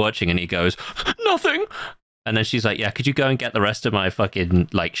 "What are you watching?" And he goes, "Nothing." And then she's like, "Yeah, could you go and get the rest of my fucking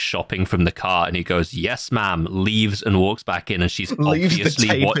like shopping from the car?" And he goes, "Yes, ma'am." Leaves and walks back in, and she's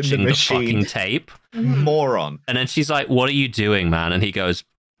obviously watching the fucking tape. Moron. And then she's like, "What are you doing, man?" And he goes,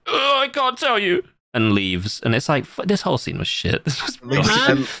 "I can't tell you." And leaves. And it's like, this whole scene was shit. This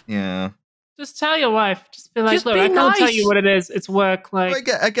was yeah. Just tell your wife. Just be like, look, I can't tell you what it is. It's work. Like,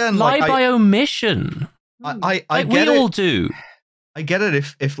 again, lie by omission. I like get we it. all do. I get it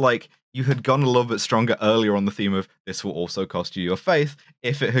if like you had gone a little bit stronger earlier on the theme of this will also cost you your faith.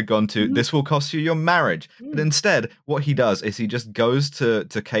 If it had gone to this will cost you your marriage. But instead, what he does is he just goes to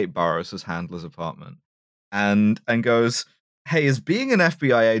Kate Burrows' handler's apartment and goes, "Hey, is being an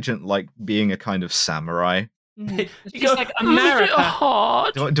FBI agent like being a kind of samurai?" She's like,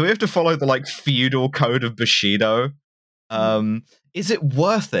 America. Do we have to follow the like feudal code of Bushido? Is it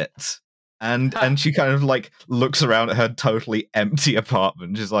worth it? And she kind of like looks around at her totally empty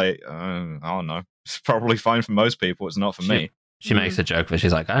apartment. She's like, I don't know. It's probably fine for most people. It's not for me. She makes a joke, but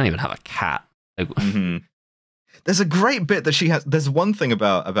she's like, I don't even have a cat. There's a great bit that she has. There's one thing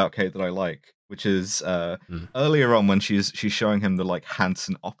about Kate that I like, which is earlier on when she's showing him the like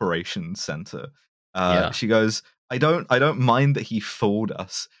Hansen Operations Center. She goes, I don't mind that he fooled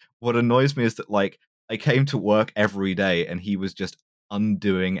us. What annoys me is that like I came to work every day and he was just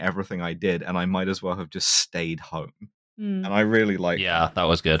undoing everything I did, and I might as well have just stayed home. And I really like that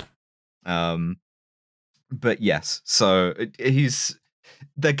was good. But yes, so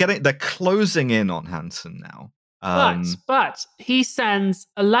they're closing in on Hansen now. But he sends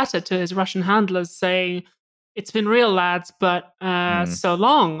a letter to his Russian handlers saying, "It's been real, lads, but so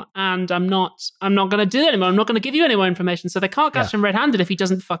long, and I'm not going to do it anymore. I'm not going to give you any more information." So they can't catch him red-handed if he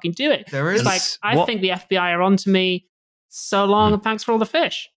doesn't fucking do it. It's like, I think the FBI are onto me. So long, and thanks for all the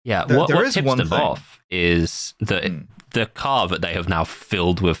fish. Yeah, what tips them off is that the car that they have now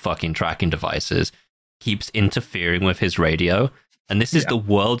filled with fucking tracking devices keeps interfering with his radio. And this is the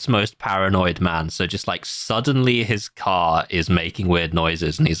world's most paranoid man. So just like suddenly his car is making weird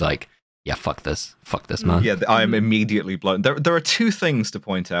noises and he's like, yeah, fuck this, man. Yeah, I am immediately blown. There are two things to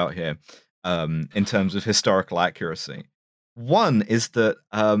point out here in terms of historical accuracy. One is that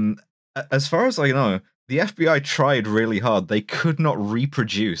as far as I know, the FBI tried really hard. They could not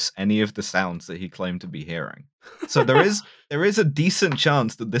reproduce any of the sounds that he claimed to be hearing. So there is a decent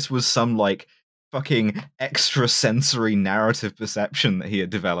chance that this was some like fucking extrasensory narrative perception that he had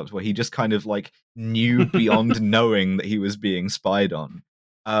developed, where he just kind of like knew beyond knowing that he was being spied on.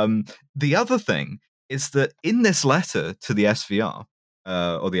 The other thing is that in this letter to the SVR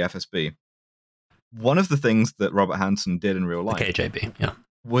or the FSB, one of the things that Robert Hansen did in real life, the KJB,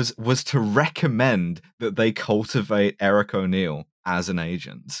 was to recommend that they cultivate Eric O'Neill as an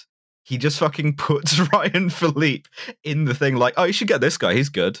agent. He just fucking puts Ryan Philippe in the thing like, oh, you should get this guy. He's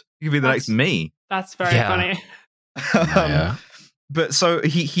good. He could be the next me. That's very funny. But so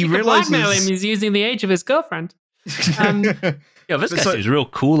he realizes... blackmail him. He's using the age of his girlfriend. This guy seems real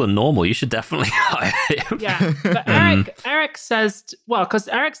cool and normal. You should definitely hire him. Yeah, but Eric says... Well, because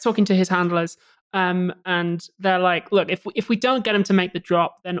Eric's talking to his handlers, and they're like, look, if we don't get him to make the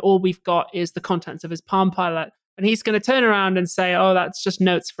drop, then all we've got is the contents of his Palm Pilot. And he's going to turn around and say, oh, that's just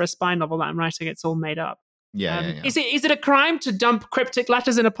notes for a spy novel that I'm writing. It's all made up. Yeah. Is it a crime to dump cryptic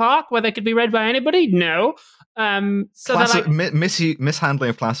letters in a park where they could be read by anybody? No. So like, mishandling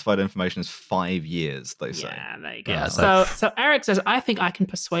of classified information is 5 years, they say. Yeah, there you go. Yeah, so Eric says, I think I can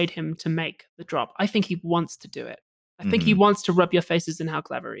persuade him to make the drop. I think he wants to do it. I think he wants to rub your faces in how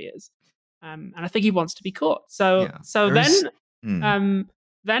clever he is. And I think he wants to be caught.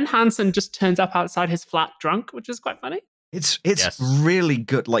 Then Hansen just turns up outside his flat drunk, which is quite funny. It's really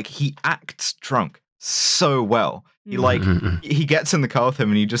good. Like, he acts drunk so well. He gets in the car with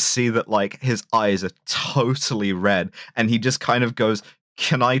him and you just see that like his eyes are totally red and he just kind of goes,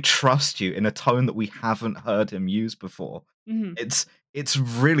 "Can I trust you?" in a tone that we haven't heard him use before. It's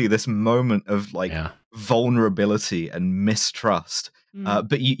really this moment of like vulnerability and mistrust.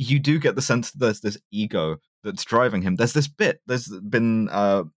 But you do get the sense that there's this ego that's driving him. There's this bit there's been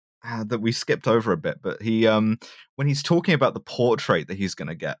that we skipped over a bit, but he when he's talking about the portrait that he's going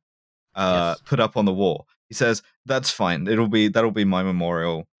to get put up on the wall, he says, "That's fine. That'll be my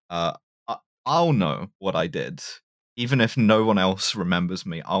memorial. I'll know what I did. Even if no one else remembers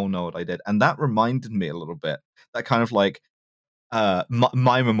me, I'll know what I did." And that reminded me a little bit. That kind of like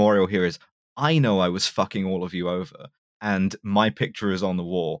my memorial here is, I know I was fucking all of you over, and my picture is on the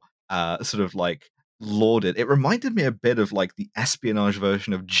wall, sort of like lauded. It reminded me a bit of like the espionage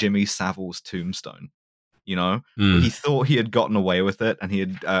version of Jimmy Savile's tombstone. You know, he thought he had gotten away with it, and he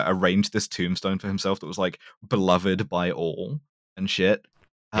had arranged this tombstone for himself that was like beloved by all and shit.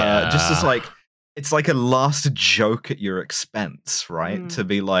 Just as like, it's like a last joke at your expense, right? To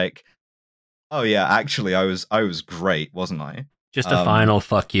be like, "Oh yeah, actually, I was great, wasn't I?" Just a final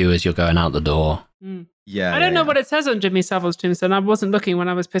fuck you as you're going out the door. Yeah, I don't know what it says on Jimmy Savile's tombstone. I wasn't looking when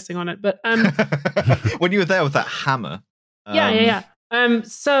I was pissing on it, but when you were there with that hammer.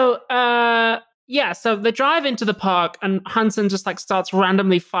 So they drive into the park, and Hansen just like starts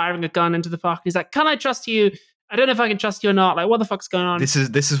randomly firing a gun into the park. He's like, "Can I trust you? I don't know if I can trust you or not. Like, what the fuck's going on?" This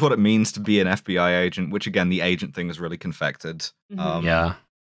is what it means to be an FBI agent, which again, the agent thing is really confected.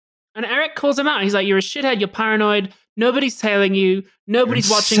 And Eric calls him out. He's like, "You're a shithead. You're paranoid. Nobody's tailing you. Nobody's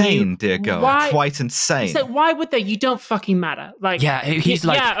watching you. Dear God, quite insane." He's like, "Why would they? You don't fucking matter." Like, he's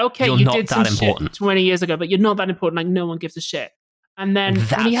like, "Yeah, okay, you're you not did that some important. shit 20 years ago, but you're not that important. Like, no one gives a shit." And then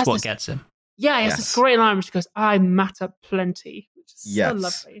that's what gets him. Yeah, he has this great line which goes, "I matter plenty," which is so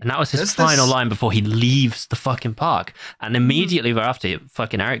lovely. And that was his final line before he leaves the fucking park. And immediately thereafter,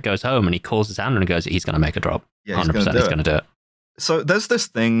 fucking Eric goes home and he calls his hand and goes, he's going to make a drop. Yeah, 100% he's going to do it. So there's this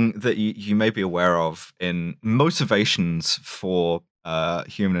thing that you may be aware of in motivations for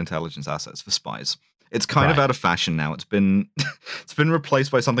human intelligence assets for spies. It's kind of out of fashion now. It's been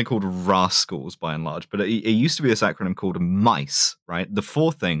replaced by something called RASCALs by and large. But it used to be this acronym called MICE, right? The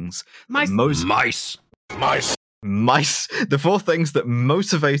four things. Mice. The four things that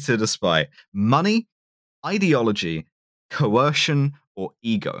motivated a spy: money, ideology, coercion, or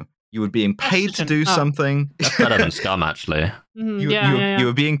ego. You were being paid to do something. That's better than Scum, actually. You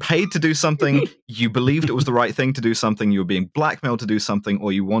were being paid to do something. You believed it was the right thing to do something. You were being blackmailed to do something,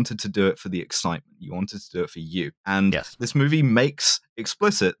 or you wanted to do it for the excitement. You wanted to do it for you. And this movie makes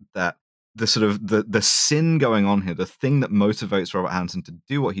explicit that the sort of the sin going on here, the thing that motivates Robert Hansen to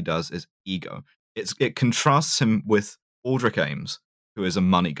do what he does, is ego. It contrasts him with Aldrich Ames, who is a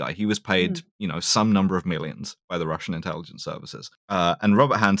money guy. He was paid, some number of millions by the Russian intelligence services. And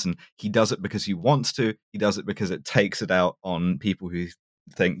Robert Hansen, he does it because he wants to. He does it because it takes it out on people who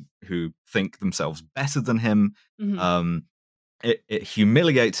think themselves better than him. It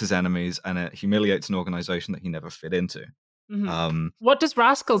humiliates his enemies, and it humiliates an organization that he never fit into. What does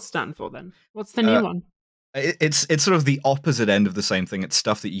RASCALs stand for then? What's the new one? It's sort of the opposite end of the same thing. It's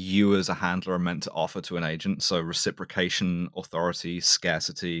stuff that you as a handler are meant to offer to an agent. So reciprocation, authority,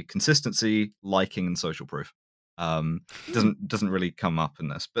 scarcity, consistency, liking, and social proof. Doesn't really come up in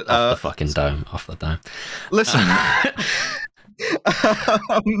this. But off the fucking dome. Off the dome. Listen.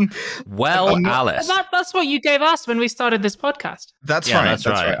 Alice. That's what you gave us when we started this podcast. That's right. That's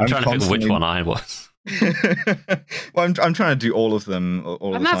right. I'm trying to think of which one I was. Well, I'm trying to do all of them all the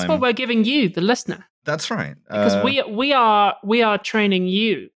time. And that's what we're giving you, the listener. That's right. Because we are training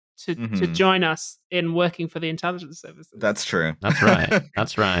you to join us in working for the intelligence services. That's true. That's right.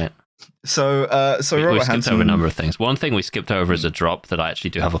 That's right. So we skipped over a number of things. One thing we skipped over is a drop that I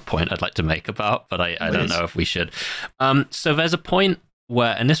actually do have a point I'd like to make about, but I don't know if we should. So there's a point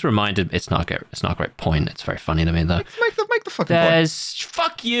where, and this reminded, it's not a great point. It's very funny to me though. Make the fucking point.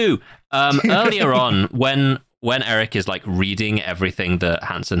 Fuck you. Earlier on, when Eric is like reading everything that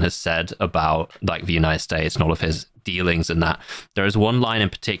Hansen has said about like the United States and all of his dealings and that, there is one line in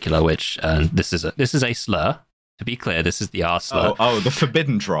particular which, this is a slur. To be clear, this is the R slur. Oh, the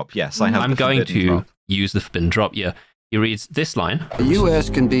forbidden drop. Yes, I'm going to use the forbidden drop. Yeah, he reads this line. The U.S.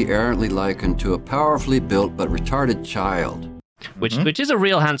 can be errantly likened to a powerfully built but retarded child. Which is a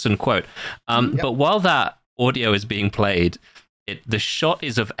real Hansen quote. But while that audio is being played, the shot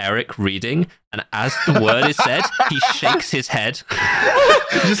is of Eric reading, and as the word is said, he shakes his head.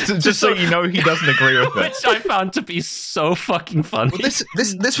 just so you know he doesn't agree with it. Which I found to be so fucking funny. Well,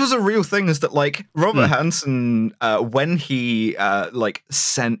 this was a real thing, is that like Robert Hansen, when he like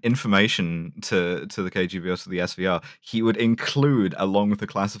sent information to the KGB or to the SVR, he would include, along with the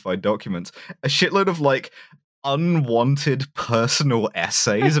classified documents, a shitload of like unwanted personal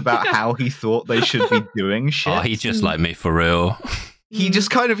essays about how he thought they should be doing shit. Oh, he just like me for real. He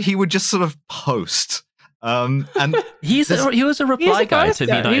would just sort of post. And he was a reply guy to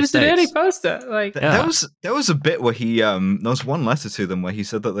the United States. He was an early poster. Like there was a bit where he there was one letter to them where he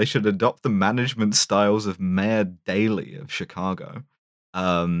said that they should adopt the management styles of Mayor Daley of Chicago.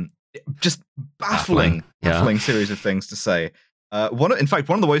 Just baffling series of things to say. One of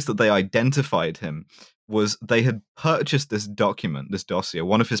the ways that they identified him was they had purchased this dossier,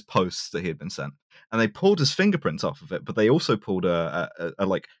 one of his posts that he had been sent, and they pulled his fingerprints off of it, but they also pulled a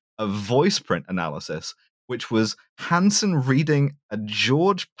voice print analysis, which was Hansen reading a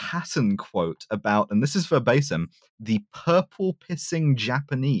George Patton quote about, and this is verbatim, the purple pissing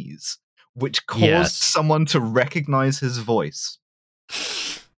Japanese, which caused someone to recognize his voice.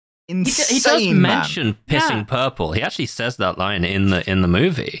 Insane, he does mention pissing purple. He actually says that line in the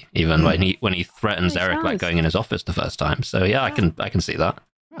movie, even when he threatens Eric like going in his office the first time. So I can see that.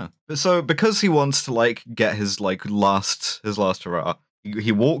 Yeah. So because he wants to like get his last hurrah,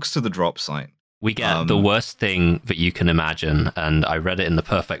 he walks to the drop site. We get the worst thing that you can imagine, and I read it in the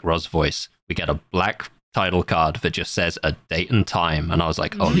perfect Roz voice. We get a black title card that just says a date and time, and I was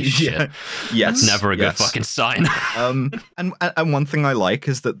like, holy shit. Yes. That's never a good fucking sign. And one thing I like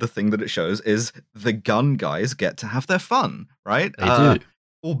is that the thing that it shows is the gun guys get to have their fun, right? They do.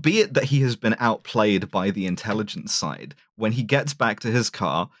 Albeit that he has been outplayed by the intelligence side. When he gets back to his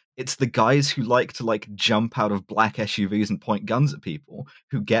car, it's the guys who like to jump out of black SUVs and point guns at people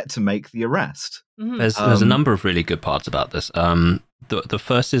who get to make the arrest. There's a number of really good parts about this. The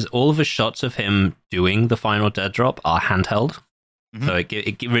first is all of the shots of him doing the final dead drop are handheld. So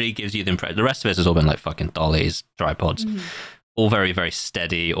it really gives you the impression. The rest of it has all been like fucking dollies, tripods, all very, very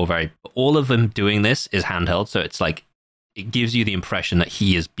steady, all of them doing this is handheld. So it's like, it gives you the impression that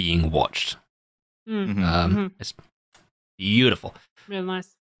he is being watched. It's beautiful. Real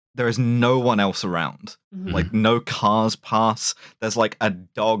nice. There is no one else around. Like, no cars pass. There's like a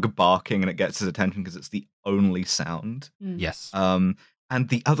dog barking and it gets his attention because it's the only sound. Yes. And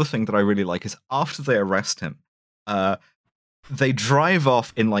the other thing that I really like is after they arrest him, they drive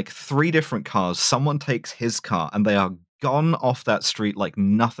off in like 3 different cars. Someone takes his car and they are gone off that street like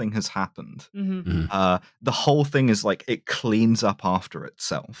nothing has happened. The whole thing is like, it cleans up after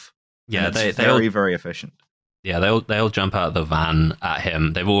itself. Yeah, it's very, very efficient. Yeah, they all jump out of the van at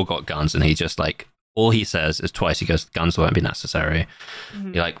him. They've all got guns, and he just like, all he says is twice. He goes, "Guns won't be necessary."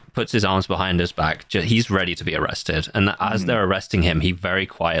 He like puts his arms behind his back. He's ready to be arrested, and as they're arresting him, he very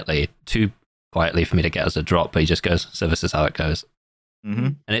quietly, too quietly for me to get as a drop, but he just goes, "So this is how it goes."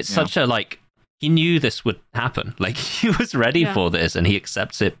 And it's such a like, he knew this would happen. Like, he was ready for this, and he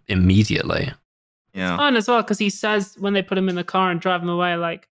accepts it immediately. Yeah, it's fun as well because he says when they put him in the car and drive him away,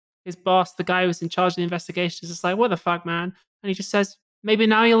 like, his boss, the guy who's in charge of the investigation, is just like, "What the fuck, man?" And he just says, "Maybe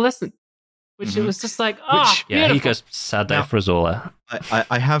now you'll listen." Which it was just like, he goes, "Sad day for us all."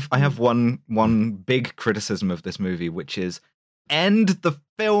 I have one big criticism of this movie, which is end the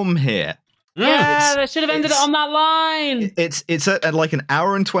film here. Yeah, they should have ended it on that line. It's at like an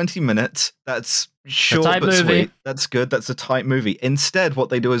hour and 20 minutes. That's short but movie. Sweet. That's good. That's a tight movie. Instead, what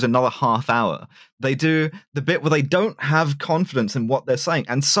they do is another half hour. They do the bit where they don't have confidence in what they're saying,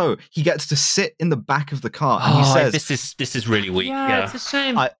 and so he gets to sit in the back of the car and he says, "This is really weak." Yeah, it's a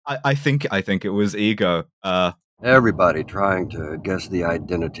shame. I think it was ego. Everybody trying to guess the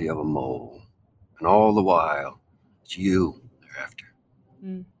identity of a mole, and all the while, it's you they're after.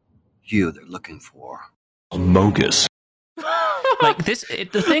 You they're looking for. Mogus. Like this,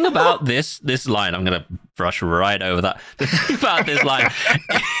 the thing about this line, I'm gonna brush right over that. The thing about this line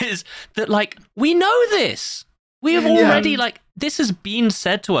is that, like, we know this. We have already, like, this has been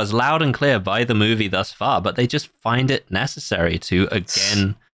said to us loud and clear by the movie thus far, but they just find it necessary to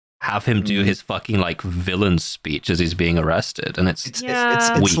again have him do his fucking like villain speech as he's being arrested, and it's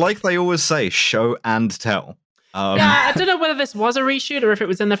like they always say, show and tell. I don't know whether this was a reshoot or if it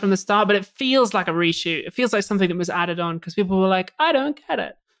was in there from the start, but it feels like a reshoot. It feels like something that was added on because people were like, "I don't get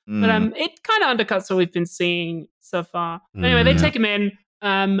it." But it kind of undercuts what we've been seeing so far. Anyway, they take him in,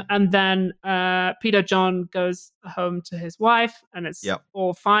 and then Peter John goes home to his wife, and it's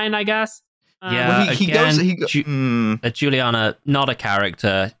all fine, I guess. Yeah, he again, goes. Juliana, not a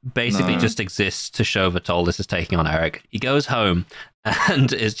character, basically just exists to show Bertoldus is taking on Eric. He goes home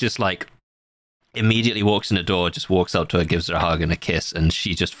and is just like, immediately walks in the door, just walks up to her, gives her a hug and a kiss, and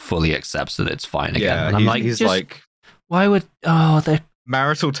she just fully accepts that it's fine again. Yeah, and I'm like, he's like, why would they're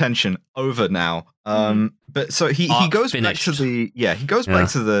marital tension over now. But so he goes finished. back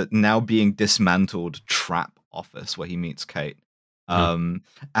to the now being dismantled trap office where he meets Kate.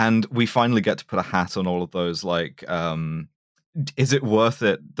 And we finally get to put a hat on all of those, like, is it worth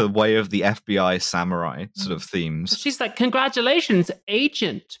it? The way of the FBI samurai sort of themes. She's like, congratulations,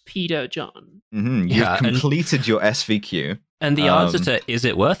 Agent Pedo John. You've completed your SVQ. And the answer to is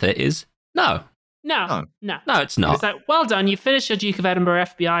it worth it is no. No, it's not. It's like, well done, you finished your Duke of Edinburgh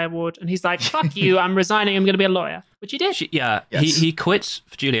FBI award. And he's like, fuck you, I'm resigning, I'm going to be a lawyer. Which he did. He quits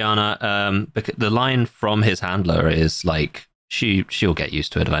for Juliana. Because the line from his handler is like, she'll get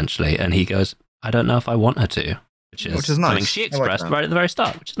used to it eventually. And he goes, I don't know if I want her to. Which is nice. Something she expressed right at the very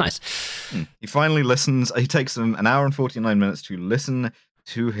start, which is nice. He finally listens. He takes him an hour and 49 minutes to listen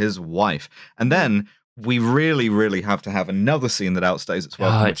to his wife. And then we really, really have to have another scene that outstays its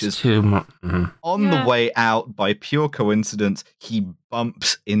welcome, which is too much. On the way out, by pure coincidence, he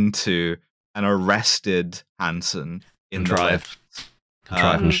bumps into an arrested Hansen in the lift.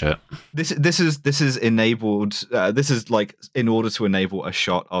 Contriving shit. This is enabled. This is like in order to enable a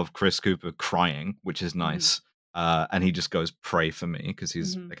shot of Chris Cooper crying, which is nice. And he just goes, "Pray for me," because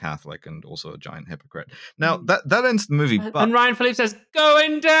he's a Catholic and also a giant hypocrite. Now that ends the movie. And Ryan Phillippe says,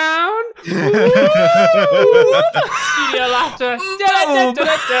 "Going down." Studio laughter.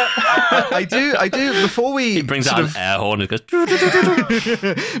 I do. Before we he brings out an air horn and goes.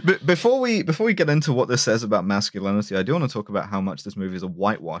 Before we get into what this says about masculinity, I do want to talk about how much this movie is a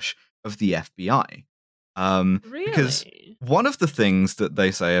whitewash of the FBI. Really? Because one of the things that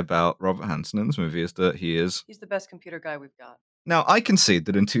they say about Robert Hansen in this movie is that he's the best computer guy we've got. Now, I concede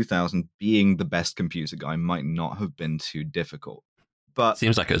that in 2000, being the best computer guy might not have been too difficult, but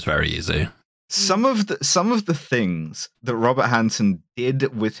seems like it was very easy. Some of the things that Robert Hansen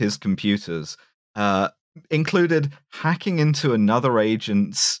did with his computers included hacking into another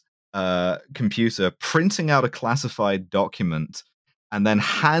agent's computer, printing out a classified document, and then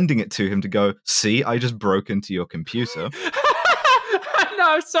handing it to him to go, "See, I just broke into your computer."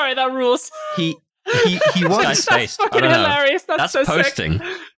 No, sorry, that rules. He wants. That's fucking hilarious. That's so posting. Sick.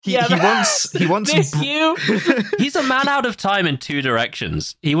 He wants. This you. He's a man out of time in two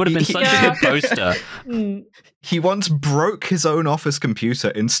directions. He would have been such a good poster. He once broke his own office computer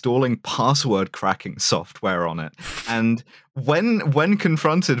installing password cracking software on it, and when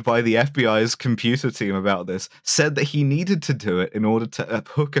confronted by the FBI's computer team about this, said that he needed to do it in order to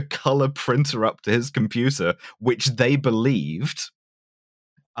hook a color printer up to his computer, which they believed.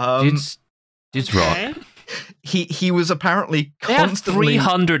 Dude's rock. He was apparently constantly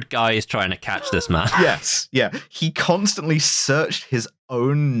 300 guys trying to catch this man. Yes, yeah. He constantly searched his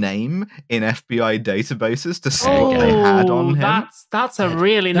own name in FBI databases to see what they had on him. That's a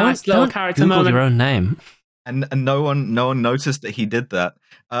really nice little character Google moment. Your own name. And no one noticed that he did that.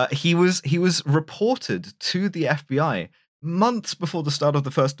 He was reported to the FBI months before the start of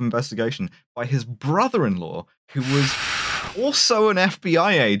the first investigation by his brother-in-law, who was also an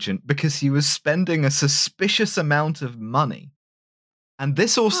FBI agent because he was spending a suspicious amount of money. And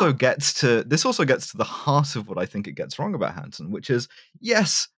this also gets to the heart of what I think it gets wrong about Hansen, which is,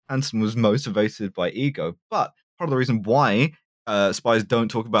 yes, Hansen was motivated by ego, but part of the reason why spies don't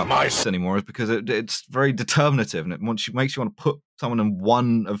talk about mice anymore is because it's very determinative, and it makes you want to put someone in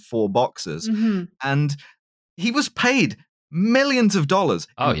one of four boxes. And he was paid millions of dollars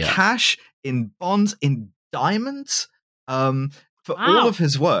in cash, in bonds, in diamonds, for all of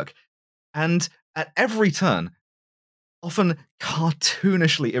his work. And at every turn, often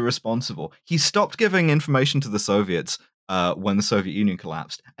cartoonishly irresponsible, he stopped giving information to the Soviets when the Soviet Union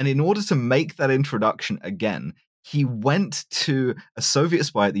collapsed. And in order to make that introduction again, he went to a Soviet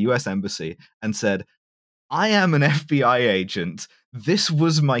spy at the US Embassy and said, "I am an FBI agent. This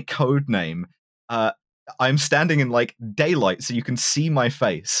was my code name. I'm standing in like daylight so you can see my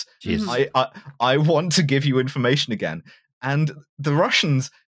face. I want to give you information again." And the Russians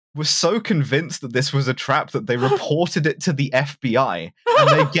were so convinced that this was a trap that they reported it to the FBI, and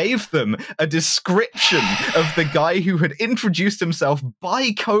they gave them a description of the guy who had introduced himself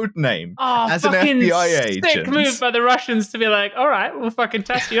by codename as an FBI agent. Sick move by the Russians to be like, "All right, we'll fucking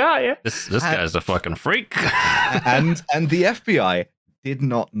test you out, yeah." This guy's a fucking freak. and the FBI did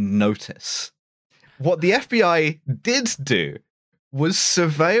not notice. What the FBI did do was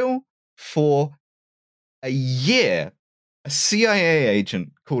surveil for a year a CIA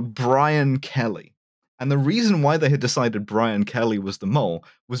agent called Brian Kelly. And the reason why they had decided Brian Kelly was the mole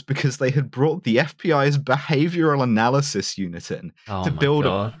was because they had brought the FBI's behavioral analysis unit in to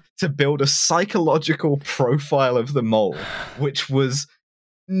build a psychological profile of the mole, which was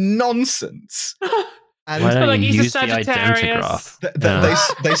nonsense. And why don't you use the identigraph?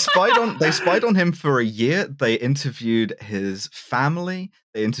 They spied on him for a year. They interviewed his family,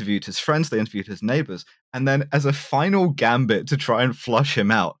 they interviewed his friends, they interviewed his neighbors, and then as a final gambit to try and flush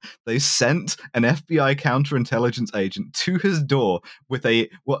him out, they sent an FBI counterintelligence agent to his door with a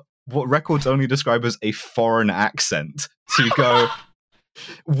what records only describe as a foreign accent to go.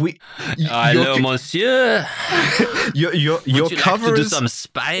 Hello, monsieur. Your cover like to do some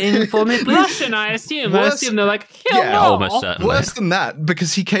spying for me, please? Russian, I assume. I assume they're like, hello. Almost certainly. Worse than that,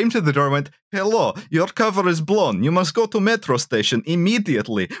 because he came to the door and went, hello, your cover is blown. You must go to metro station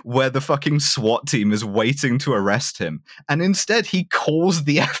immediately, where the fucking SWAT team is waiting to arrest him. And instead, he calls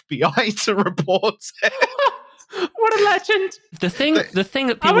the FBI to report it. What a legend. The thing that people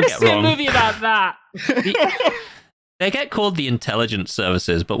get wrong. I want to see a movie about that. They get called the intelligence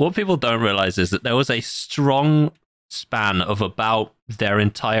services, but what people don't realize is that there was a strong span of about their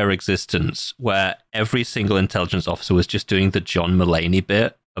entire existence where every single intelligence officer was just doing the John Mulaney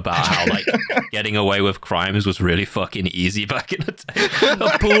bit about how, like, getting away with crimes was really fucking easy back in the day.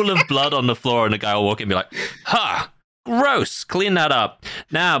 A pool of blood on the floor and a guy will walk in and be like, ha! Gross! Clean that up.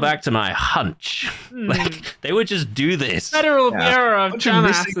 Now back to my hunch. Like, they would just do this. Federal Bureau of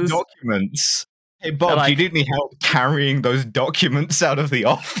missing documents. Hey, Bob, do you need any help carrying those documents out of the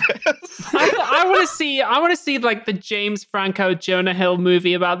office? I want to see like the James Franco Jonah Hill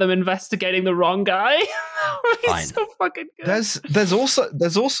movie about them investigating the wrong guy. That would be so fucking good.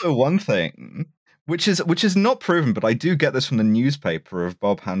 There's also one thing which is not proven, but I do get this from the newspaper of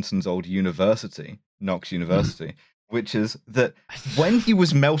Bob Hanson's old university, Knox University, which is that when he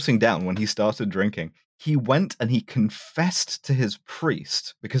was melting down, when he started drinking, he went and he confessed to his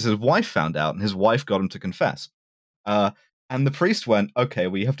priest because his wife found out and his wife got him to confess. And the priest went, okay,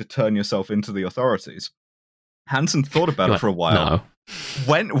 well, you have to turn yourself into the authorities. Hanson thought about it for a while,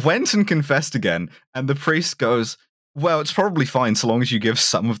 went and confessed again. And the priest goes, well, it's probably fine so long as you give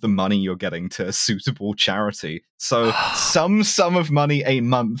some of the money you're getting to a suitable charity. So some sum of money a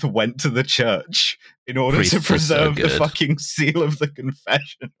month went to the church in order to preserve the fucking seal of the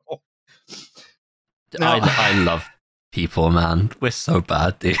confessional. No. I love people, man. We're so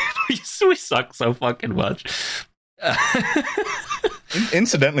bad, dude. We suck so fucking much.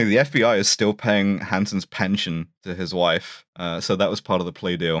 Incidentally, the FBI is still paying Hanson's pension to his wife. So that was part of the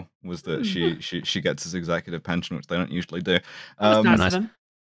plea deal, was that she gets his executive pension, which they don't usually do. Nice.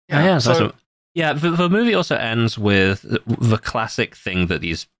 The movie also ends with the classic thing that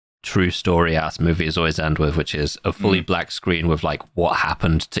these true story ass movies always end with, which is a fully black screen with like what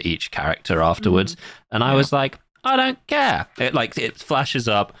happened to each character afterwards. And I was like, I don't care. It flashes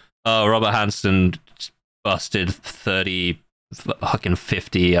up, Robert Hansen busted 50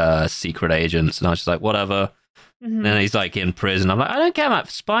 secret agents, and I was just like, whatever. And then he's like in prison. I'm like, I don't care about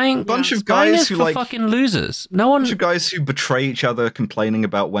spying. Bunch of guys who like fucking losers. No one. Bunch of guys who betray each other, complaining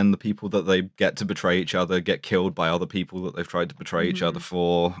about when the people that they get to betray each other get killed by other people that they've tried to betray each other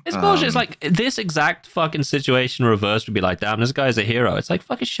for. It's bullshit. It's like this exact fucking situation reversed would be like, damn, this guy's a hero. It's like,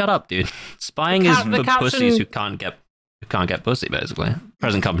 fucking shut up, dude. Spying is for pussies who can't get pussy, basically.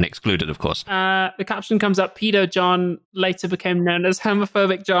 Present company excluded, of course. The caption comes up, Pedo John later became known as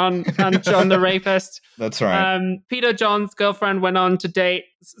Homophobic John and John the Rapist. That's right. Pedo John's girlfriend went on to date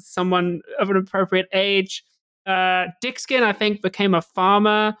someone of an appropriate age. Dickskin, I think, became a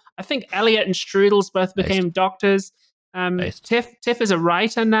farmer. I think Elliot and Strudels both became doctors. Tiff is a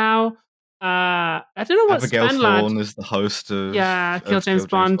writer now. I don't know what Abigail Spenlad Thorne is the host of Kill James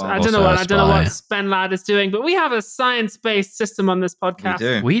Bond. I don't know what Spenlad is doing, but we have a science-based system on this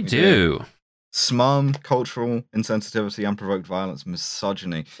podcast. We do. SMARM, cultural insensitivity, unprovoked violence,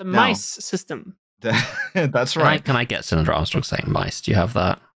 misogyny. The mice system. That's right. Can I get Senator Armstrong saying mice? Do you have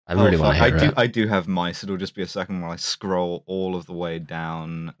that? I really want to hear it. I do have mice. It'll just be a second while I scroll all of the way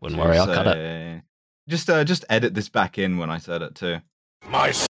down. Wouldn't worry, I'll cut it. Just edit this back in when I said it too.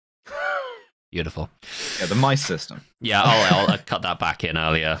 Mice. Beautiful. Yeah, the mice system. Yeah, I'll cut that back in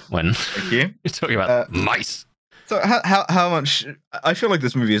earlier when you're talking about mice. So how much? I feel like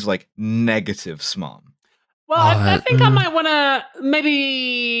this movie is like negative SMARM. Well, I think I might want to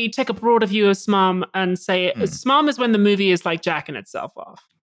maybe take a broader view of SMARM and say SMARM is when the movie is like jacking itself off.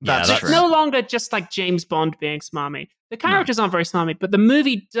 That's true. It's no longer just like James Bond being smarmy. The characters aren't very smarmy, but the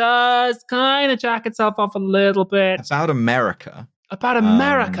movie does kind of jack itself off a little bit. About America,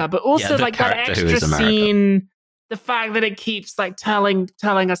 but also like that extra scene the fact that it keeps like telling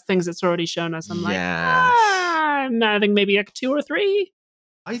us things it's already shown us. I'm like, no, I think maybe like a 2 or a 3.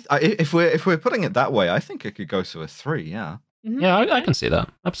 If we're putting it that way, I think it could go to a 3. Yeah. Mm-hmm. Yeah, I can see that.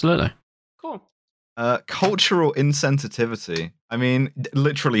 Absolutely. Cool. Cultural insensitivity. I mean,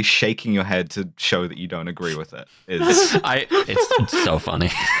 literally shaking your head to show that you don't agree with it is. It's so funny.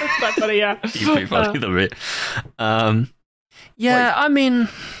 It's quite funny, yeah. You'd be funny than me. Yeah, I mean,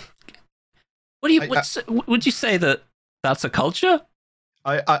 would you say that that's a culture?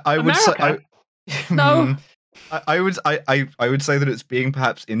 I would say no. I would say that it's being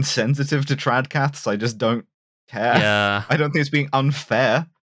perhaps insensitive to tradcaths. I just don't care. Yeah. I don't think it's being unfair.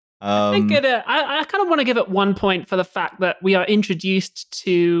 I think I kind of want to give it 1 point for the fact that we are introduced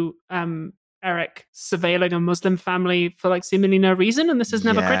to Eric surveilling a Muslim family for like seemingly no reason, and this is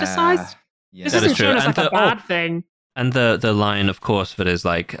never criticized. Yeah. This isn't shown as like a bad thing. And the line, of course, that is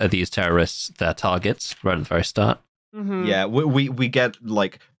like, are these terrorists their targets right at the very start? Mm-hmm. Yeah, we get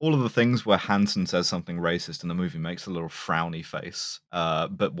like all of the things where Hansen says something racist and the movie makes a little frowny face.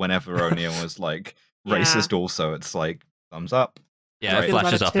 But whenever O'Neill is like racist, also it's like thumbs up. Yeah, it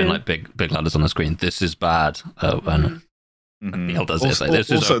flashes up in like big letters on the screen. This is bad. And Neil does it. Like,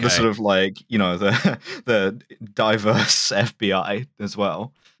 this also is okay. The sort of like the diverse FBI as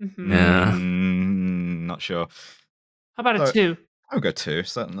well. Mm-hmm. Yeah, not sure. How about a 2? I'll go 2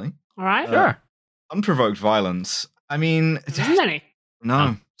 certainly. All right, sure. Unprovoked violence. I mean, isn't any?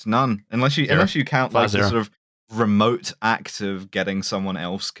 No, it's none. Unless you count like the sort of remote act of getting someone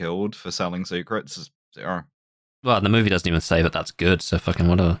else killed for selling secrets. It's 0. Well, the movie doesn't even say that that's good, so fucking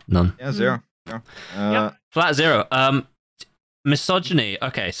whatever. None. Yeah, 0. Flat 0. Misogyny.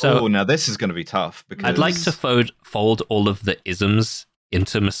 Okay, so now this is going to be tough because I'd like to fold all of the isms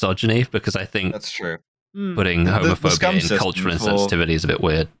into misogyny because I think that's true. Putting homophobia in cultural insensitivity is a bit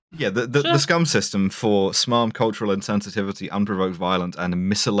weird. Yeah, the scum system for SMARM, cultural insensitivity, unprovoked violence, and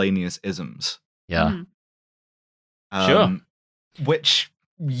miscellaneous isms. Yeah. Sure. Which,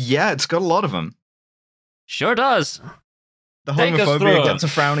 it's got a lot of them. Sure does. The homophobia gets a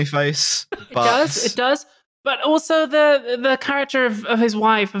frowny face. It does. But also the character of his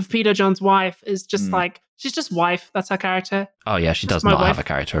wife, of Peter John's wife, is just like, she's just wife. That's her character. Oh yeah, she does not have a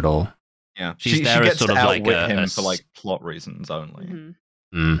character at all. Yeah, she gets sort of to like him for like plot reasons only.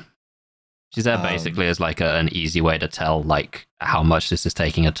 Mm-hmm. She's there basically as like an easy way to tell like how much this is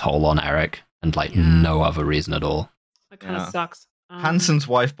taking a toll on Eric, and like no other reason at all. That kind of sucks. Hansen's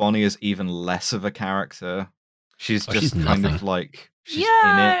wife Bonnie is even less of a character. She's just kind of like she's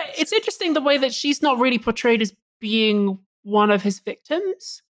in it. It's interesting the way that she's not really portrayed as being one of his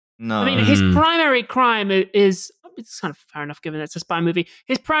victims. No, I mean his primary crime is. It's kind of fair enough given it's a spy movie.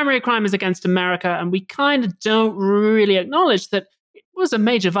 His primary crime is against America, and we kind of don't really acknowledge that it was a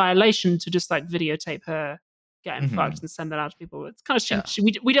major violation to just like videotape her getting fucked and send that out to people. It's kind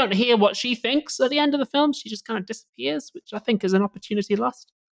of we don't hear what she thinks at the end of the film. She just kind of disappears, which I think is an opportunity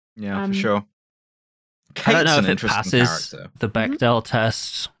lost. Yeah, for sure. I don't know if it passes the Bechdel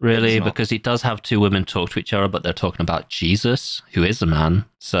test, really, because he does have two women talk to each other, but they're talking about Jesus, who is a man.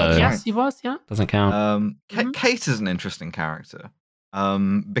 So yes, he was, doesn't count. Kate is an interesting character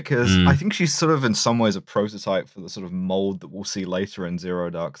because I think she's sort of in some ways a prototype for the sort of mold that we'll see later in Zero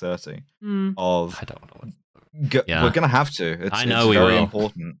Dark 30 of I don't know. We're gonna have to. It's very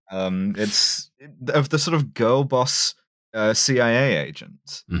important. It's of the sort of girl boss CIA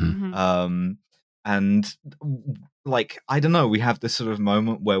agent. And like, I don't know, we have this sort of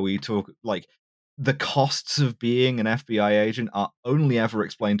moment where we talk like the costs of being an FBI agent are only ever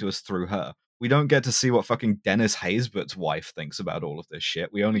explained to us through her. We don't get to see what fucking Dennis Haysbert's wife thinks about all of this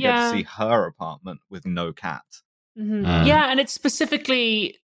shit. We only get to see her apartment with no cat. Yeah, and it's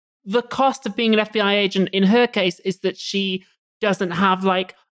specifically the cost of being an FBI agent in her case is that she doesn't have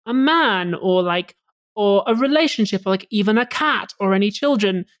like a man or a relationship or like even a cat or any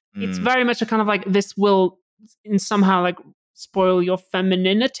children. It's very much a kind of like this will in somehow like spoil your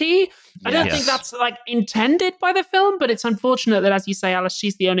femininity. I don't think that's like intended by the film, but it's unfortunate that, as you say, Alice,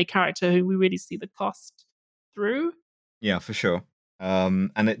 she's the only character who we really see the cost through. Yeah, for sure.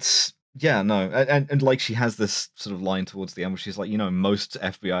 And it's and like she has this sort of line towards the end where she's like, most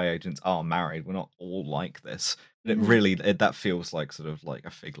FBI agents are married. We're not all like this. And it really that feels like sort of like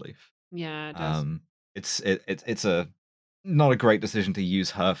a fig leaf. Yeah, it does. It's a not a great decision to use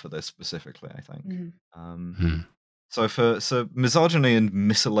her for this specifically, I think. So misogyny and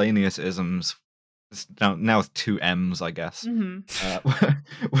miscellaneous isms, now with 2 M's, I guess.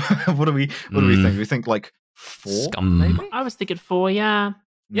 What do we think? We think like 4? Scum. Maybe? I was thinking 4, yeah.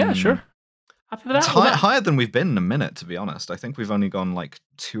 Yeah, sure. Happy with that? It's higher than we've been in a minute, to be honest. I think we've only gone like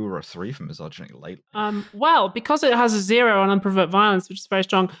 2 or 3 for misogyny lately. Well, because it has a 0 on unprovoked violence, which is very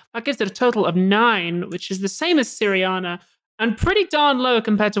strong, that gives it a total of 9, which is the same as Syriana, and pretty darn low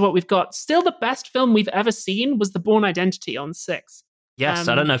compared to what we've got. Still, the best film we've ever seen was The Bourne Identity on 6. Yes,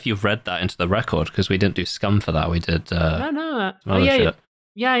 I don't know if you've read that into the record, because we didn't do Scum for that. We did. No. Shit.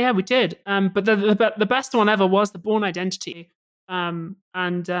 Yeah, we did. But the best one ever was The Bourne Identity. And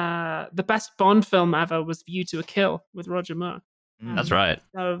the best Bond film ever was View to a Kill with Roger Moore. That's right.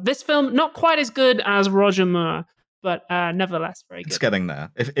 So this film, not quite as good as Roger Moore, but nevertheless very good. It's getting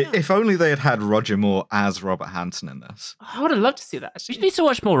there. If only they had Roger Moore as Robert Hansen in this. I would have loved to see that. We need to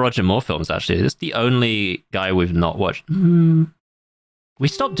watch more Roger Moore films, actually. This is the only guy we've not watched. We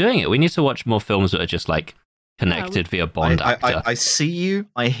stopped doing it. We need to watch more films that are just like connected via Bond actor. I see you,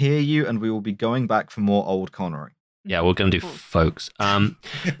 I hear you, and we will be going back for more old Connery. Yeah, we're going to do Folks.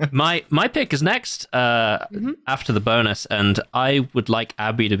 My pick is next after the bonus, and I would like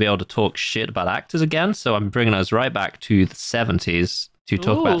Abby to be able to talk shit about actors again, so I'm bringing us right back to the 70s to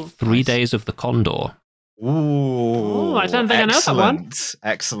talk about 3 Days of the Condor. Ooh, I don't think I know that one.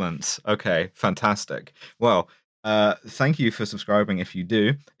 Excellent. Okay, fantastic. Well, thank you for subscribing if you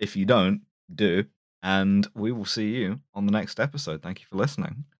do. If you don't, do. And we will see you on the next episode. Thank you for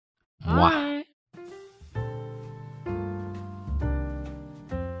listening. Bye.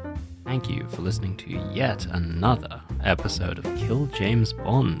 Thank you for listening to yet another episode of Kill James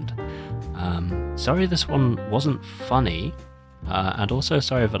Bond. Sorry this one wasn't funny, and also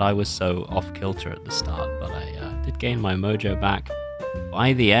sorry that I was so off-kilter at the start, but I did gain my mojo back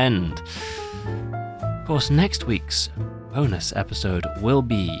by the end. Of course, next week's bonus episode will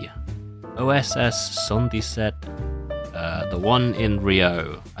be OSS 77, the one in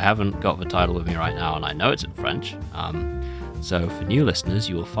Rio. I haven't got the title with me right now, and I know it's in French. So for new listeners,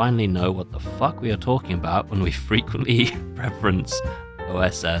 you will finally know what the fuck we are talking about when we frequently reference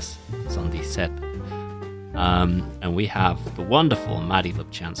OSS 77. And we have the wonderful Maddie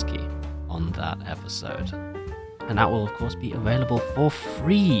Lubchansky on that episode. And that will, of course, be available for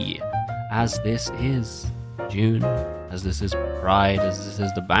free, as this is June, as this is Pride, as this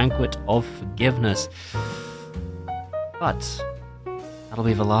is the banquet of forgiveness. But that'll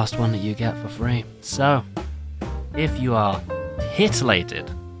be the last one that you get for free. So, if you are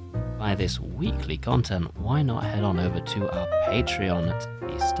titillated by this weekly content, why not head on over to our Patreon at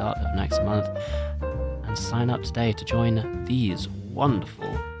the start of next month and sign up today to join these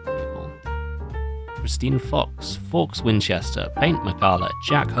wonderful people. Christine Fox, Fawkes Winchester, Paint McCalla,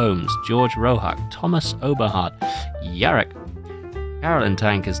 Jack Holmes, George Rohack, Thomas Oberhardt, Yarrick, Carolyn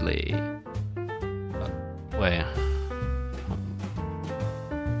Tankersley.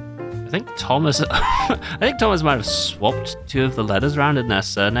 I think Thomas might have swapped 2 of the letters around in their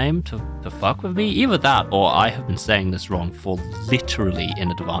surname to fuck with me. Either that, or I have been saying this wrong for literally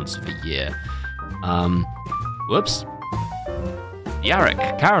in advance of a year. Whoops.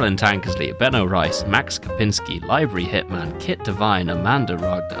 Yarrick, Carolyn Tankersley, Benno Rice, Max Kapinski, Library Hitman, Kit Devine, Amanda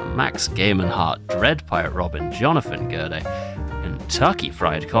Rogda, Max Gaimanhart, Dread Pirate Robin, Jonathan Gerde, Kentucky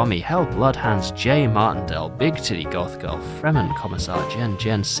Fried Commie, Hell Bloodhands, Jay Martindale, Big Titty Goth Girl, Fremen Commissar,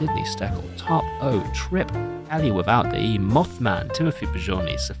 Jen, Sydney Steckel, Top O, Trip, Ali Without the E, Mothman, Timothy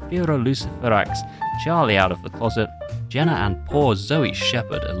Bajorni, Saphira Luciferax, Charlie Out of the Closet, Jenna and Poor, Zoe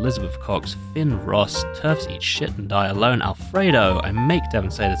Shepherd, Elizabeth Cox, Finn Ross, Turfs Eat Shit and Die Alone, Alfredo, I make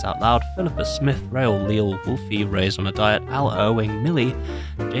Devon say this out loud, Philippa Smith, Rail Leal, Wolfie, Raised on a Diet, Al Irving, Millie,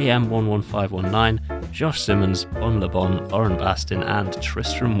 JM11519, Josh Simmons, Bon LeBon, Lauren Bastin, and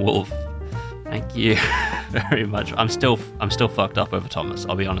Tristram Wolf. Thank you very much. I'm still fucked up over Thomas,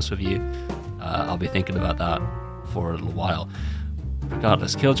 I'll be honest with you. I'll be thinking about that for a little while.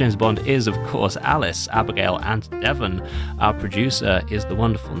 Regardless, Kill James Bond is, of course, Alice, Abigail, and Devon. Our producer is the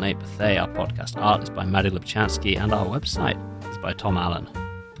wonderful Nate Bethay. Our podcast art is by Maddie Lubchansky, and our website is by Tom Allen.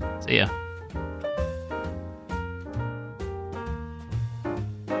 See ya.